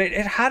you know, it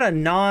had a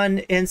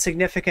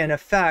non-insignificant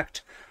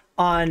effect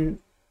on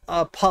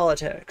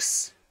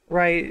politics.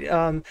 Right.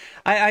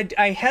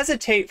 I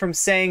hesitate from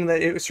saying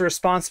that it was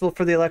responsible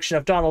for the election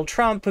of Donald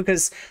Trump,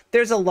 because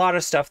there's a lot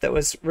of stuff that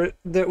was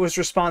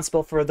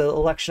responsible for the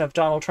election of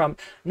Donald Trump,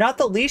 not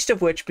the least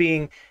of which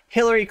being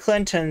Hillary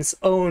Clinton's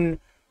own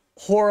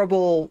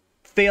horrible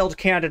failed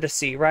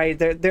candidacy. Right.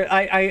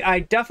 I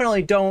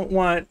definitely don't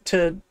want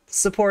to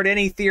support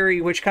any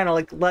theory which kind of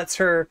like lets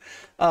her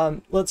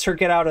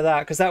get out of that,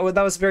 because that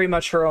was very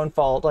much her own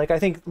fault. Like, I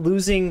think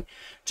losing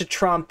to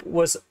Trump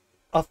was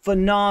a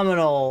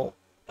phenomenal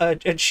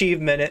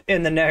achievement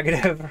in the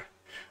negative.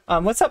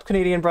 What's up,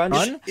 Canadian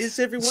Brunch? Is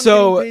everyone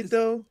getting paid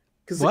though?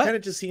 Because it kind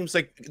of just seems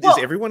like, is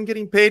everyone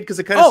getting paid? Because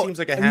it kind of seems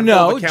like a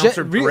handful of accounts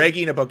are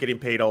bragging about getting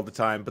paid all the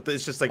time, but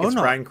it's just like it's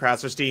Brian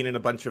Krasserstein and a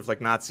bunch of like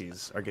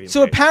Nazis are getting paid.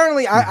 So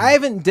apparently, I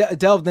haven't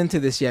delved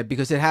into this yet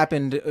because it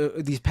happened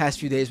these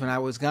past few days when I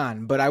was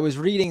gone. But I was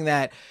reading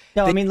that.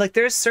 No, I mean, like,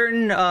 there's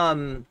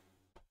certain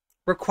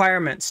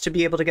requirements to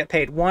be able to get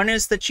paid. One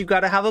is that you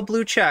got to have a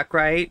blue check,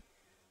 right?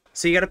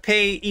 So you got to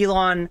pay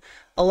Elon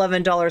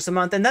 $11 a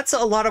month, and that's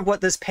a lot of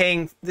what this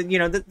paying. You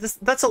know,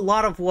 that's a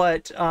lot of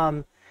what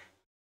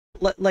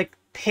like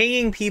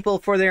paying people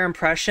for their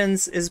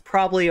impressions is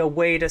probably a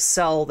way to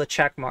sell the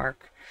check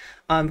mark.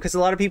 Because a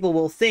lot of people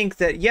will think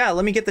that, yeah,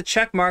 let me get the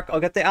check mark, I'll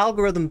get the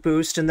algorithm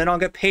boost, and then I'll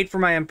get paid for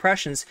my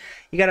impressions.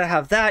 You got to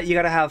have that. You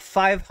got to have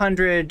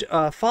 500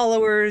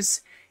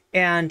 followers,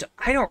 and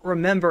I don't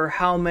remember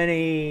how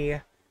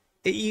many.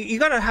 You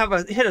got to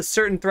have hit a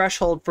certain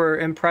threshold for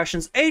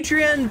impressions.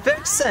 Adrian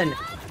Vixen,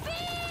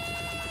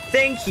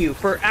 thank you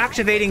for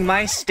activating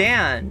my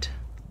stand.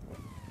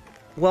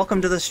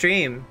 Welcome to the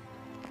stream.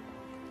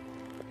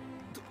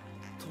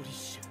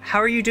 How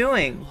are you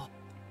doing?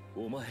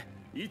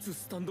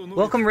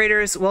 Welcome,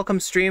 Raiders. Welcome,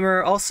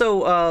 streamer.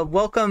 Also,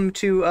 welcome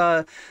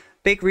to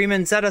Bake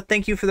Riemann Zeta.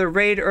 Thank you for the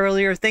raid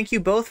earlier. Thank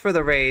you both for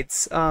the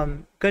raids.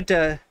 Good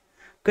to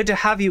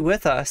have you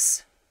with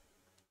us.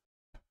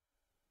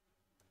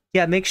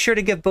 Yeah, make sure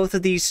to give both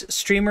of these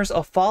streamers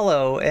a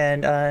follow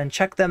and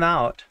check them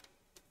out.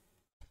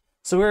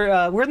 So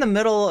we're in the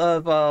middle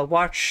of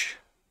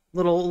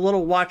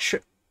little watch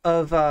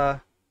of the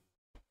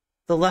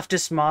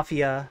Leftist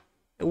Mafia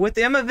with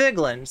Emma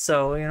Vigeland.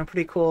 So, you know,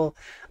 pretty cool.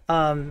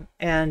 I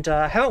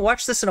haven't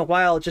watched this in a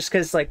while, just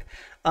because like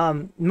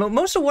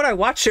most of what I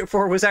watched it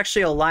for was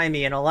actually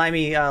Olimey, and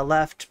Olimey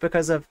left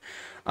because of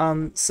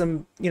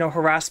some, you know,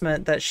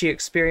 harassment that she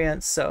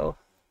experienced. So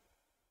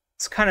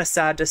it's kind of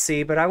sad to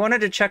see, but I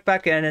wanted to check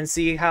back in and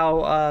see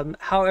how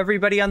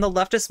everybody on the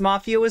Leftist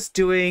Mafia was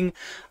doing.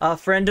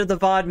 Friend of the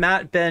VOD,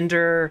 Matt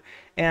Bender,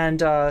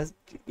 and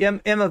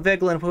Emma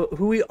Vigeland,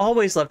 who we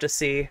always love to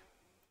see.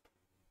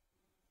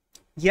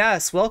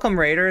 Yes, welcome,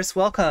 Raiders,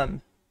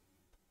 welcome.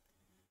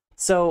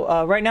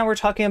 So right now we're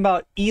talking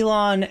about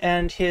Elon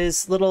and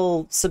his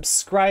little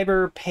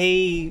subscriber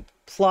pay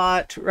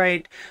plot,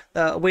 right?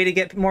 A way to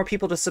get more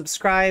people to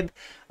subscribe.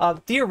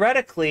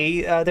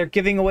 Theoretically, they're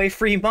giving away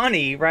free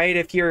money, right?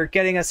 If you're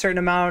getting a certain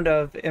amount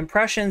of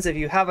impressions, if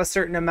you have a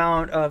certain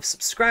amount of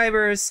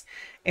subscribers,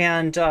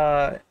 and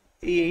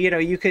you know,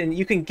 you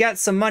can get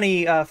some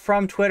money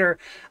from Twitter.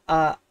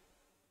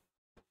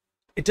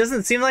 It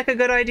doesn't seem like a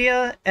good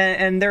idea,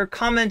 and they're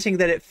commenting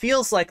that it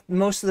feels like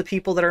most of the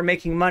people that are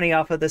making money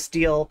off of this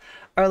deal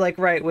are like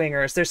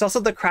right-wingers. There's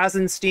also the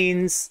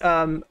Krasensteins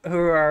who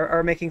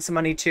are making some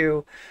money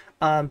too,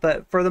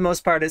 but for the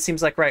most part, it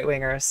seems like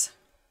right-wingers.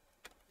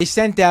 They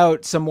sent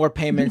out some more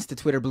payments to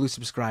Twitter Blue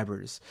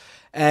subscribers,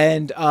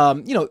 and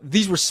you know,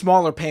 these were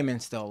smaller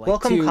payments though, like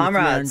welcome,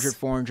 comrades.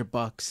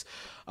 $300,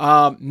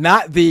 $400.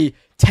 Not the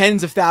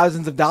tens of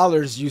thousands of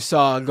dollars you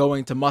saw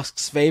going to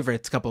Musk's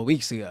favorites a couple of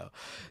weeks ago.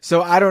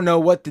 So I don't know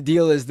what the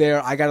deal is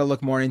there. I got to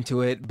look more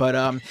into it,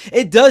 but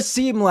it does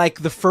seem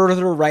like the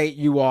further right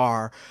you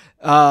are,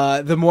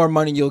 the more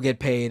money you'll get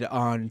paid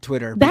on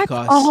Twitter. That's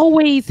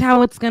always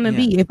how it's gonna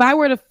be. If I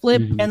were to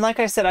flip, and like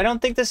I said, I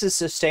don't think this is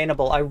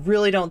sustainable. I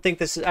really don't think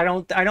this is. I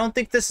don't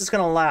think this is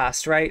gonna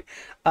last. Right?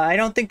 I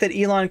don't think that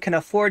Elon can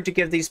afford to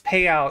give these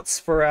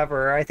payouts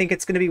forever. I think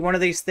it's going to be one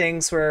of these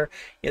things where,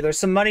 you know, there's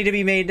some money to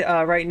be made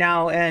right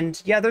now, and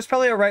yeah, there's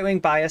probably a right-wing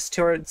bias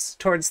towards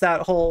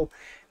that whole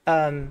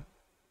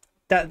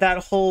that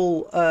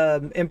whole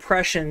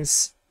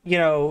impressions, you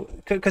know,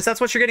 because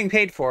that's what you're getting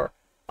paid for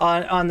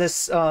on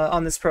this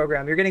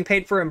program. You're getting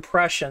paid for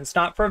impressions,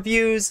 not for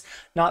views,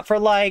 not for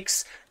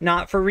likes,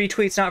 not for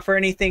retweets, not for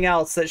anything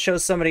else that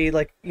shows somebody,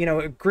 like, you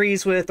know,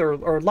 agrees with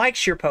or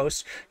likes your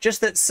post,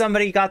 just that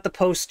somebody got the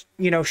post,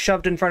 you know,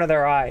 shoved in front of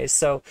their eyes.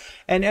 So,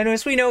 and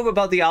as we know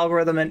about the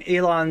algorithm and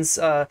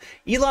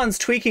Elon's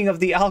tweaking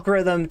of the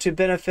algorithm to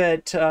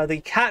benefit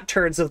the cat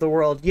turds of the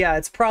world, yeah,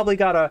 it's probably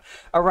got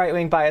a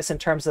right-wing bias in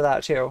terms of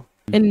that too.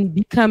 and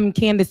become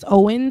Candace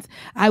Owens,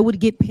 I would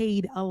get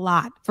paid a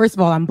lot. First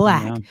of all, I'm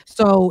Black.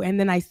 So, and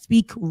then I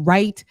speak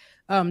right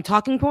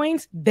talking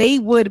points, they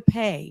would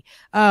pay.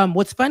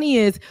 What's funny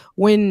is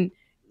when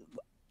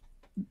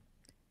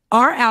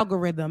our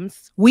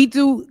algorithms, we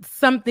do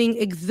something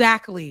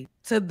exactly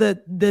to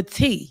the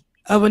T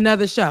of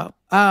another show.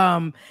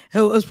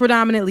 Who was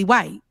predominantly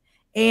white.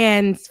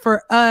 And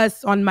for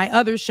us on my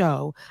other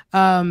show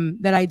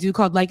that I do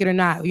called Like It or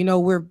Not, you know,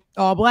 we're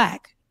all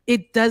Black.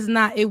 It doesn't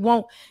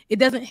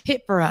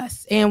hit for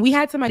us. And we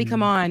had somebody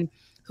come on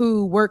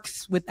who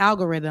works with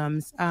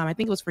algorithms. I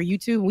think it was for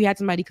YouTube. We had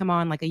somebody come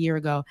on like a year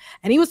ago,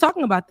 and he was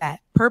talking about that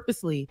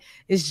purposely.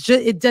 It's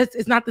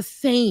not the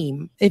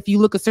same if you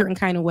look a certain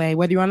kind of way,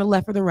 whether you're on the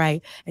left or the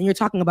right, and you're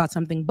talking about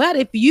something. But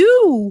if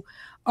you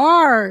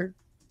are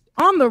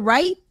on the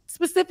right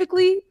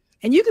specifically,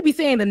 and you could be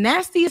saying the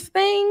nastiest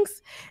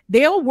things,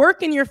 they'll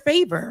work in your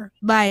favor,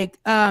 like,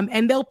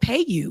 and they'll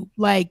pay you,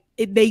 like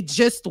they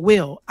just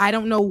will. I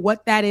don't know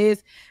what that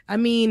is. I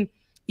mean,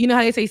 you know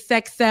how they say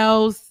sex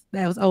sells?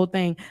 That was old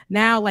thing.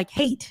 Now, like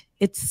hate,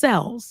 it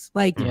sells.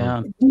 Like,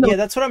 yeah,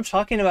 that's what I'm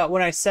talking about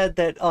when I said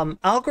that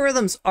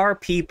algorithms are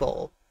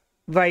people.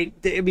 Right.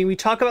 I mean, we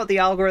talk about the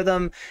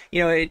algorithm,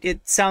 you know,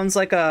 it sounds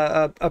like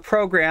a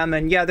program,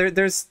 and yeah,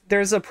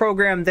 there's a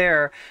program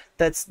there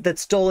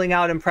that's doling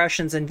out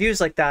impressions and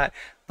views like that.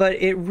 But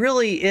it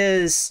really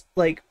is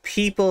like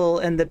people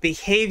and the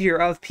behavior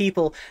of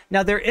people.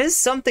 Now, there is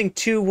something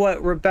to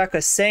what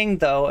Rebecca's saying,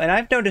 though, and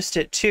I've noticed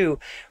it too,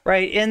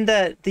 right? In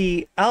that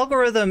the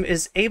algorithm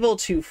is able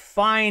to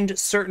find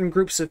certain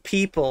groups of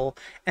people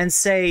and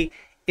say,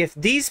 if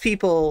these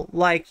people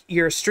like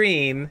your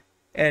stream,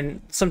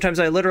 and sometimes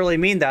I literally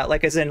mean that,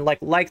 like as in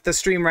like the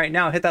stream right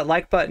now, hit that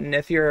like button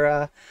if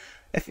you're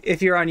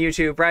if you're on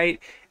YouTube, right?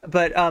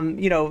 But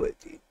you know,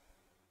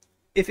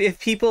 if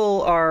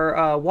people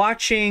are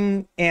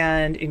watching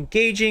and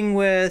engaging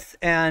with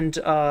and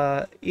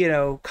you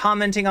know,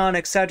 commenting on,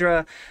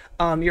 etc.,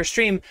 your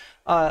stream,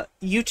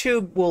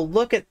 YouTube will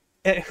look at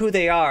who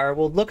they are,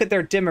 will look at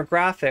their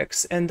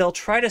demographics, and they'll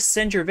try to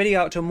send your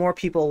video out to more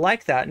people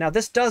like that. Now,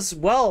 this does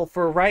well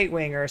for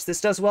right-wingers.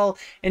 This does well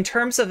in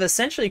terms of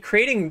essentially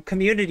creating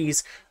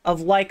communities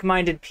of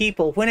like-minded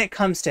people when it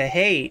comes to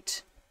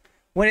hate,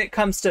 when it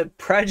comes to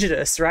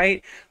prejudice,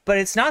 right? But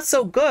it's not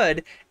so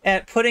good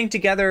at putting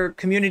together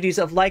communities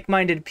of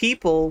like-minded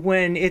people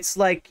when it's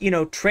like, you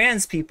know,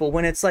 trans people,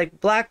 when it's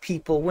like Black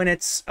people, when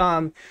it's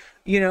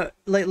you know,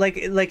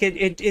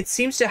 it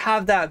seems to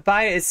have that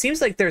bias. It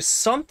seems like there's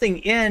something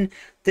in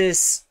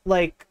this,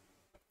 like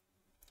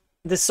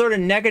this sort of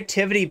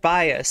negativity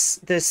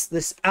bias,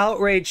 this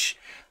outrage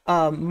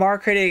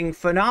marketing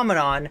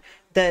phenomenon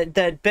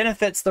that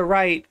benefits the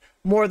right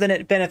more than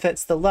it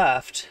benefits the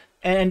left,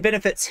 and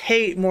benefits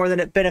hate more than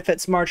it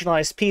benefits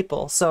marginalized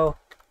people. So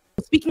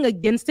speaking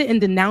against it and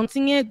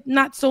denouncing it,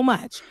 not so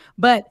much,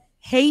 but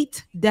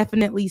hate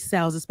definitely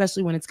sells,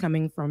 especially when it's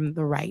coming from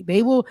the right.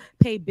 They will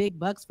pay big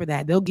bucks for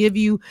that. They'll give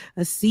you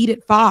a seat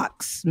at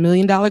Fox, $1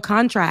 million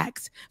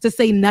contracts to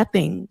say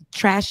nothing,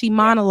 trashy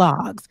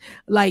monologues,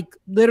 like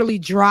literally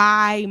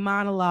dry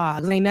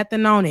monologues. Ain't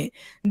nothing on it.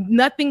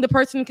 Nothing the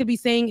person could be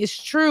saying is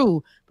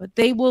true, but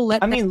they will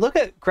let. I mean, look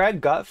at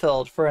Greg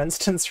Gutfeld, for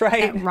instance,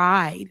 right?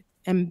 Ride.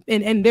 And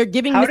they're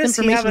giving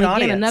misinformation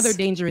again, another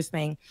dangerous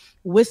thing,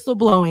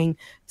 whistleblowing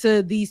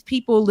to these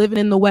people living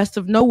in the west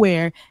of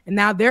nowhere, and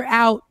now they're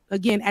out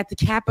again at the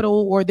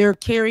Capitol, or they're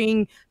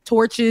carrying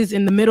torches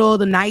in the middle of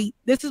the night.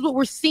 This is what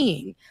we're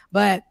seeing,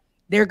 but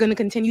they're going to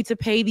continue to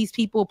pay these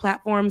people.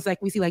 Platforms like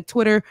we see, like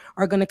Twitter,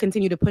 are going to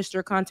continue to push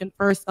their content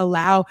first,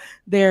 allow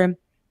their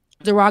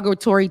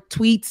derogatory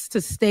tweets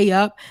to stay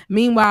up.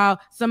 Meanwhile,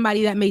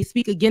 somebody that may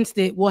speak against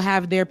it will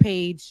have their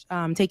page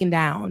taken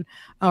down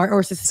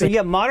or suspended. So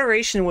yeah,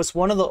 moderation was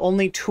one of the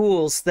only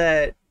tools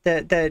that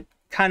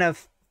kind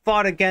of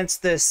fought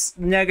against this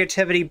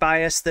negativity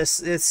bias,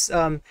 this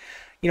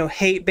you know,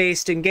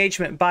 hate-based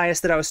engagement bias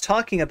that I was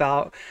talking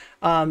about.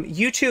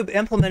 YouTube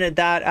implemented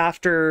that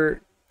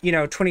after, you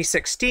know,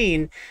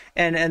 2016,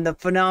 and the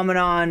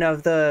phenomenon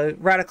of the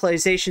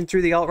radicalization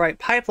through the alt-right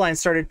pipeline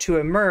started to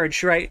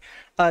emerge, right?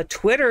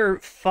 Twitter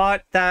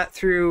fought that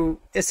through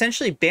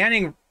essentially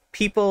banning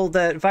people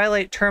that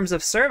violate terms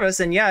of service,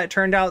 and yeah, it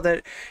turned out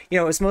that, you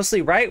know, it was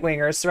mostly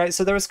right-wingers, right?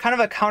 So there was kind of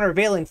a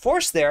countervailing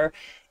force there.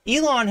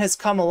 Elon has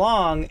come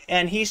along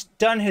and he's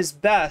done his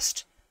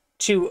best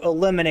to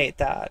eliminate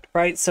that,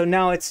 right? So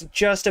now it's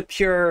just a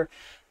pure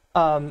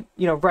you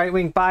know,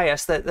 right-wing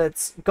bias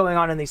that's going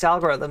on in these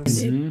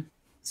algorithms. Mm-hmm.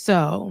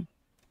 So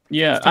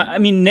yeah, I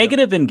mean,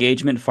 negative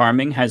engagement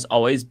farming has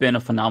always been a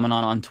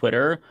phenomenon on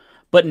Twitter,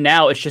 but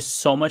now it's just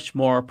so much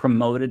more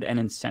promoted and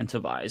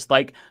incentivized.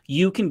 Like,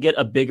 you can get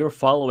a bigger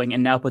following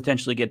and now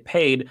potentially get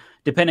paid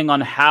depending on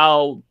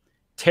how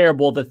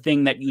terrible the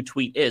thing that you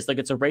tweet is. Like,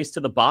 it's a race to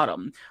the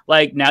bottom.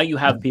 Like, now you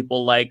have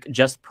people like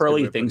Just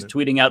Pearly Things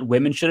tweeting out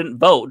women shouldn't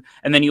vote,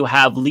 and then you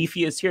have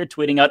Leafy here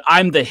tweeting out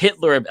I'm the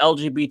Hitler of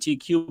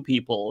LGBTQ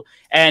people.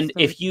 And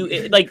if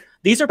you like,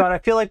 these are. But I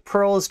feel like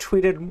Pearl has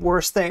tweeted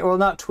worse things. Well,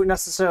 not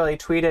necessarily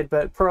tweeted,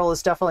 but Pearl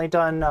has definitely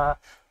done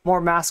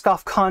more mask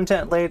off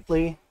content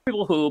lately.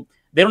 People who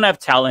they don't have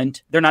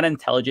talent, they're not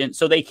intelligent,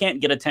 so they can't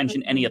get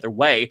attention any other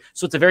way.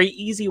 So it's a very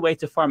easy way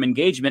to farm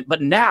engagement.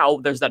 But now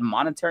there's that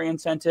monetary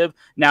incentive.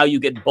 Now you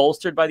get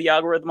bolstered by the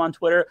algorithm on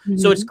Twitter.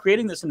 So it's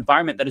creating this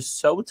environment that is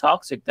so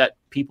toxic that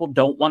people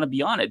don't want to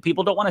be on it.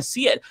 People don't want to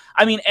see it.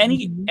 I mean,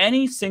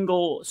 any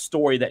single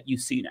story that you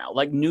see now,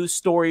 like news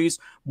stories,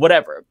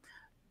 whatever,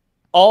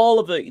 all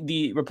of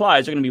the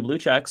replies are going to be blue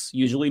checks,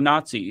 usually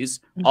Nazis,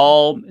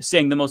 all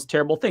saying the most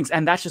terrible things.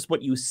 And that's just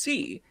what you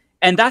see.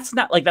 And that's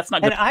not good.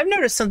 And I've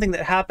noticed something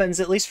that happens,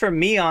 at least for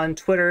me on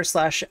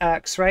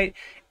Twitter/X, right,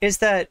 is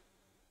that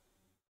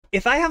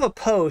if I have a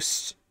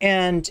post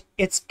and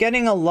it's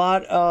getting a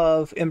lot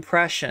of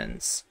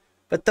impressions,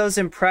 but those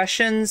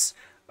impressions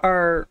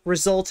are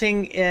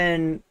resulting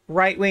in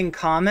right-wing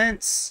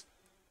comments,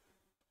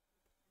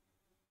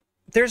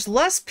 there's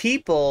less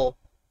people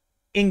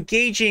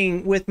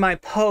engaging with my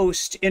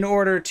post in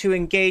order to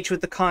engage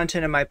with the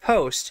content of my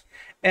post.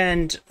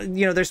 And,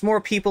 you know, there's more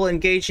people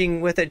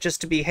engaging with it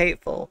just to be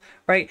hateful,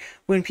 right?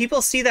 When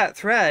people see that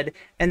thread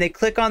and they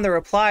click on the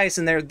replies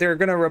and they're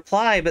going to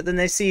reply, but then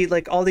they see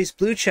like all these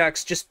blue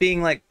checks just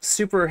being like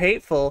super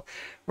hateful,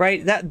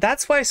 right?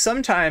 That's why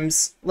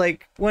sometimes,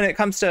 like, when it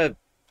comes to,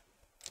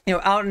 you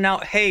know, out and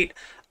out hate,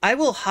 I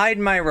will hide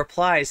my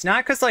replies,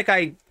 not because like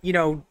I, you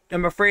know,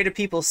 I'm afraid of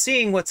people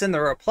seeing what's in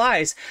the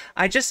replies.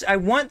 I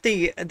want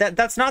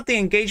that's not the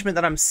engagement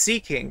that I'm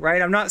seeking,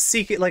 right? I'm not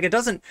seeking, like, it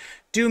doesn't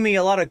do me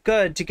a lot of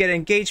good to get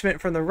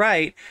engagement from the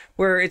right,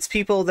 where it's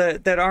people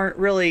that aren't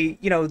really,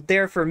 you know,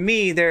 there for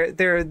me.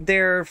 They're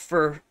there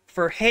for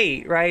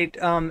hate, right?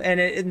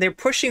 And they're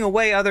pushing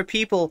away other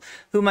people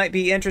who might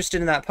be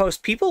interested in that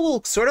post. People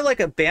will sort of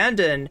like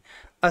abandon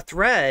a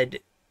thread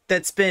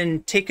that's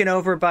been taken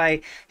over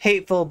by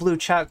hateful blue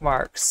check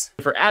marks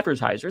for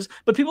advertisers,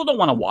 but people don't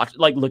want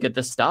to look at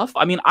this stuff.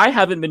 I mean, I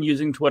haven't been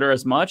using Twitter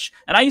as much,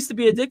 and I used to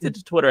be addicted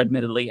to Twitter,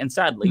 admittedly and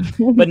sadly,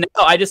 but now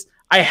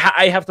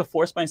I have to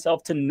force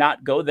myself to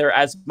not go there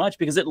as much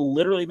because it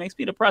literally makes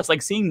me depressed.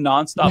 Like seeing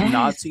nonstop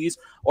Nazis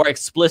or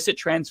explicit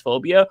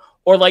transphobia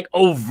or like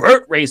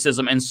overt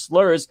racism and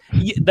slurs,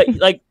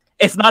 like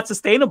it's not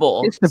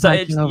sustainable.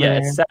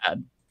 It's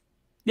sad.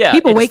 Yeah,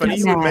 people wake up mad.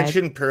 You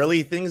mentioned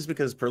Pearly Things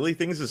because Pearly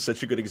Things is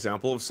such a good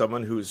example of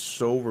someone who is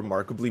so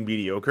remarkably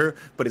mediocre,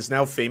 but is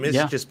now famous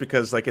just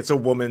because like it's a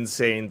woman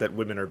saying that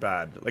women are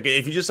bad. Like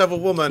if you just have a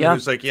woman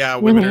who's like, yeah,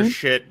 women are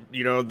shit,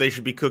 you know, they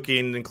should be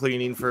cooking and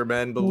cleaning for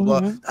men, blah blah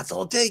blah. That's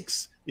all it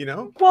takes, you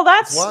know. Well,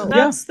 that's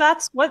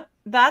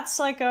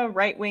like a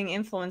right wing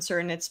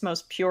influencer in its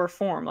most pure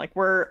form. Like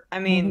I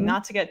mean,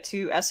 not to get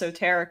too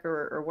esoteric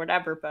or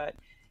whatever, but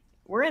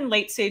we're in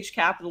late stage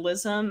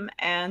capitalism,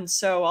 and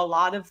so a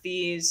lot of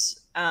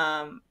these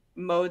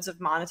modes of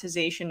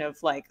monetization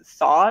of like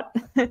thought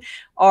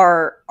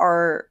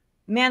are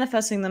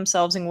manifesting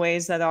themselves in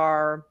ways that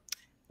are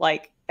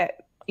like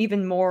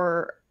even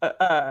more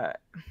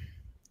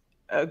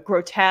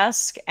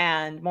grotesque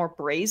and more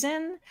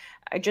brazen.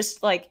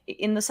 Just like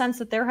in the sense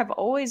that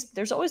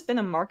there's always been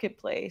a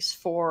marketplace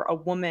for a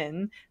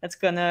woman that's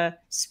gonna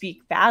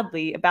speak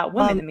badly about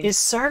women. I mean, is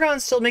Sargon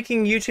still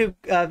making YouTube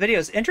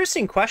videos?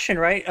 Interesting question,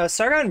 right?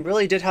 Sargon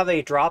really did have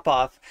a drop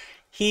off.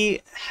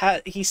 He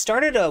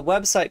started a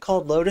website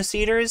called Lotus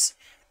Eaters,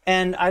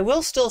 and I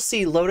will still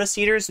see Lotus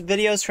Eaters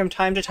videos from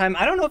time to time.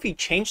 I don't know if he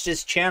changed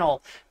his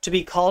channel to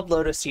be called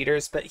Lotus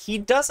Eaters, but he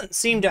doesn't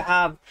seem to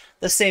have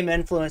the same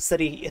influence that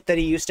he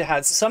used to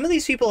have. So some of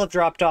these people have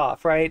dropped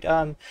off, right?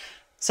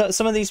 So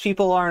some of these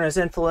people aren't as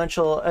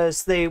influential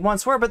as they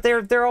once were, but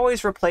they're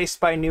always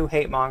replaced by new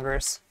hate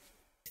mongers.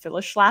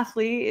 Phyllis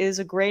Schlafly is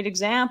a great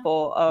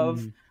example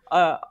of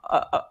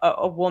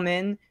a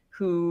woman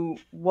who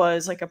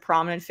was like a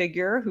prominent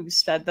figure who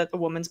said that the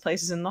woman's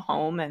place is in the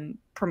home and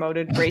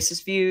promoted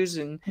racist views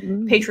and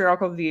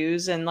patriarchal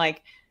views, and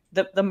like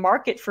the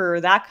market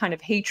for that kind of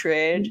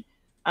hatred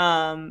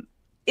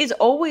is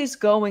always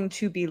going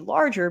to be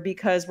larger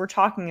because we're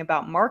talking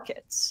about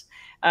markets.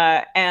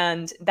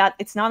 And that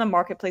it's not a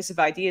marketplace of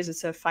ideas,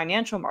 it's a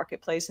financial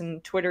marketplace,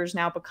 and Twitter is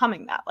now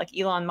becoming that. Like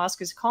Elon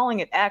Musk is calling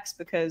it X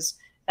because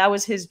that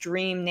was his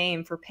dream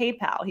name for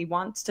PayPal. He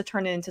wants to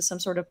turn it into some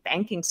sort of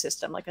banking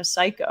system like a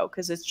psycho,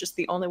 because it's just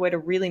the only way to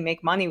really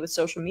make money with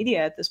social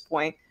media at this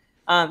point,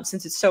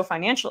 since it's so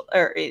financial,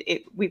 or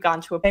we've gone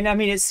to a... And I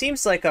mean, it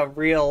seems like a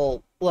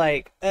real,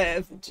 like,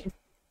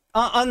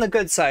 on the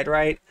good side,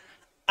 right?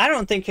 I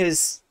don't think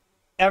his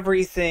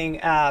everything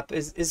app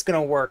is going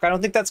to work. I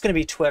don't think that's going to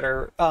be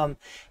Twitter.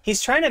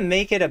 He's trying to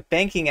make it a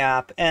banking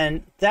app,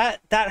 and that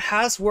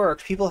has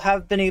worked. People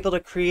have been able to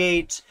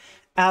create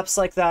apps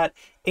like that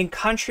in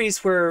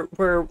countries where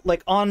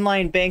like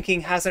online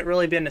banking hasn't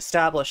really been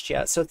established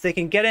yet. So if they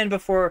can get in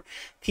before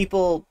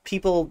people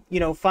you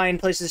know, find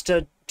places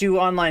to do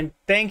online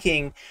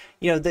banking,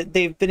 you know, that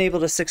they've been able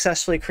to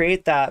successfully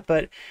create that.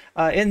 But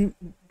in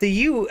the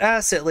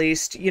US, at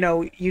least, you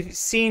know, you've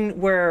seen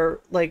where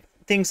like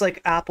things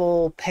like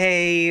Apple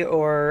Pay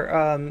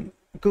or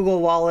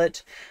Google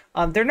Wallet,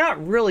 they're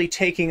not really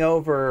taking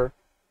over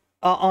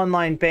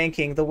online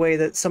banking the way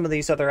that some of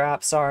these other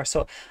apps are.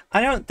 So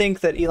I don't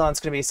think that Elon's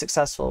going to be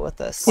successful with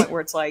this. Point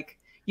where it's like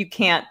you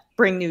can't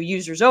bring new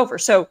users over.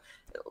 So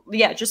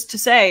yeah, just to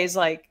say is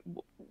like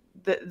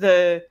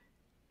the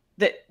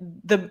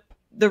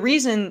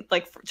reason,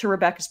 like to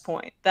Rebecca's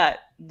point, that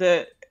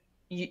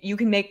you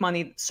can make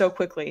money so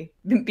quickly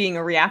being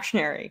a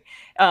reactionary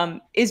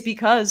is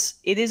because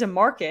it is a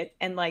market,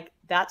 and like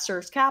that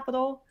serves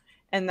capital,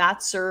 and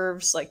that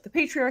serves like the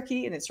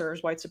patriarchy, and it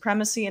serves white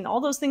supremacy, and all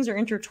those things are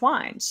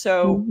intertwined.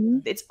 So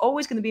it's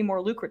always going to be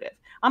more lucrative.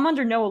 I'm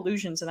under no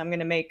illusions that I'm going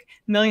to make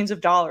millions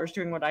of dollars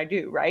doing what I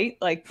do, right?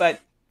 Like, but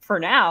for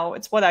now,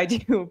 it's what I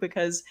do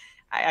because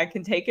I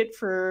can take it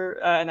for,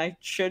 and I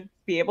should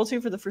be able to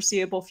for the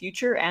foreseeable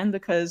future, and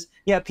because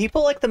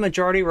people like the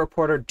Majority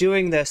Report are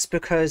doing this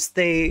because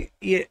they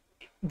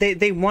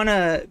want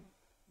to,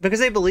 because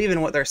they believe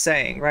in what they're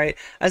saying, right?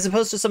 As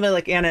opposed to somebody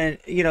like Anna,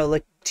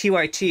 like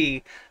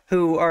TYT,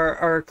 who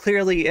are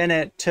clearly in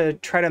it to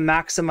try to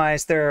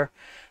maximize their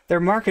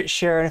market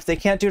share, and if they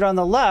can't do it on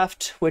the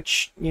left,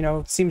 which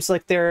seems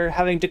like they're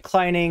having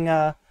declining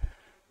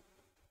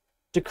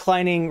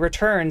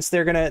returns,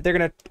 they're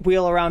gonna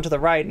wheel around to the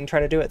right and try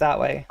to do it that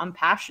way. I'm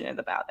passionate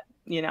about it,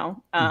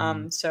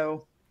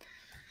 so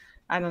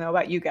I don't know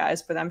about you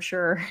guys, but I'm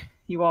sure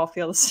you all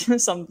feel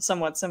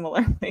somewhat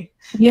similarly.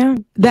 Yeah,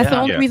 that's the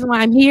only reason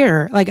why I'm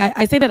here. Like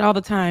I say that all the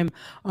time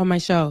on my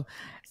show.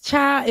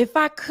 Child, if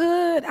I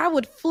could, I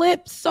would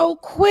flip so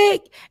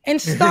quick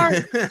and start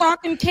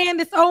stalking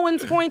Candace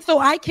Owens' points so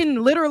I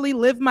can literally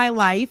live my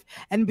life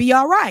and be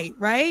all right,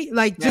 right?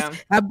 Like,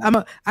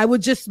 I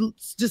would just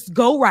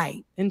go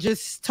right and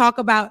just talk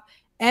about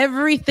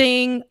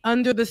everything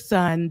under the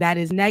sun that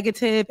is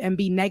negative and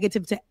be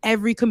negative to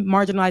every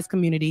marginalized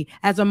community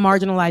as a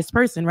marginalized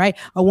person, right?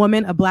 A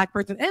woman, a Black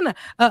person, and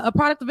a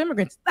product of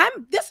immigrants.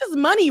 This is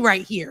money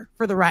right here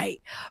for the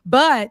right.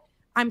 But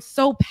I'm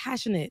so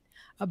passionate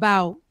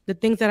about the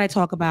things that I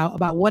talk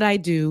about what I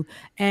do,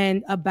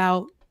 and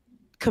about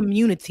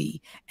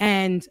community,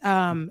 and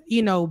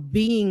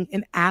being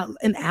an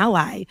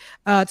ally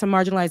to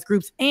marginalized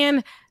groups,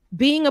 and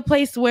being a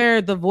place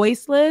where the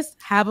voiceless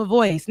have a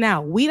voice.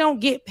 Now, we don't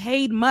get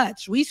paid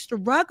much. We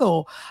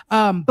struggle.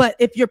 But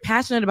if you're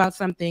passionate about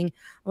something,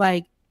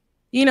 like,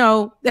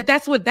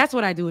 that's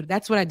what I do.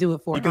 That's what I do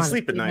it for. You can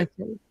sleep at night.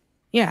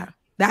 Yeah.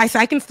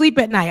 I can sleep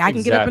at night. I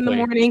can get up in the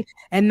morning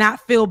and not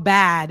feel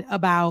bad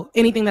about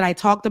anything that I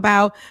talked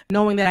about,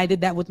 knowing that I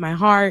did that with my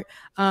heart.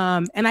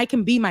 And I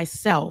can be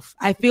myself.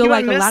 I feel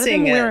like a lot of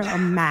them wear a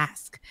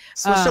mask.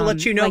 So to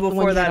let you know, like,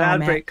 before that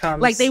ad break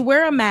comes. Like, they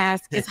wear a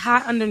mask, it's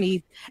hot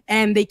underneath,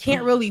 and they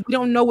can't we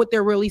don't know what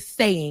they're really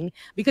saying,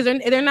 because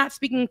they're not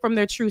speaking from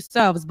their true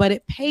selves, but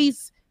it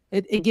pays,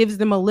 it gives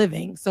them a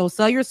living. So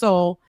sell your soul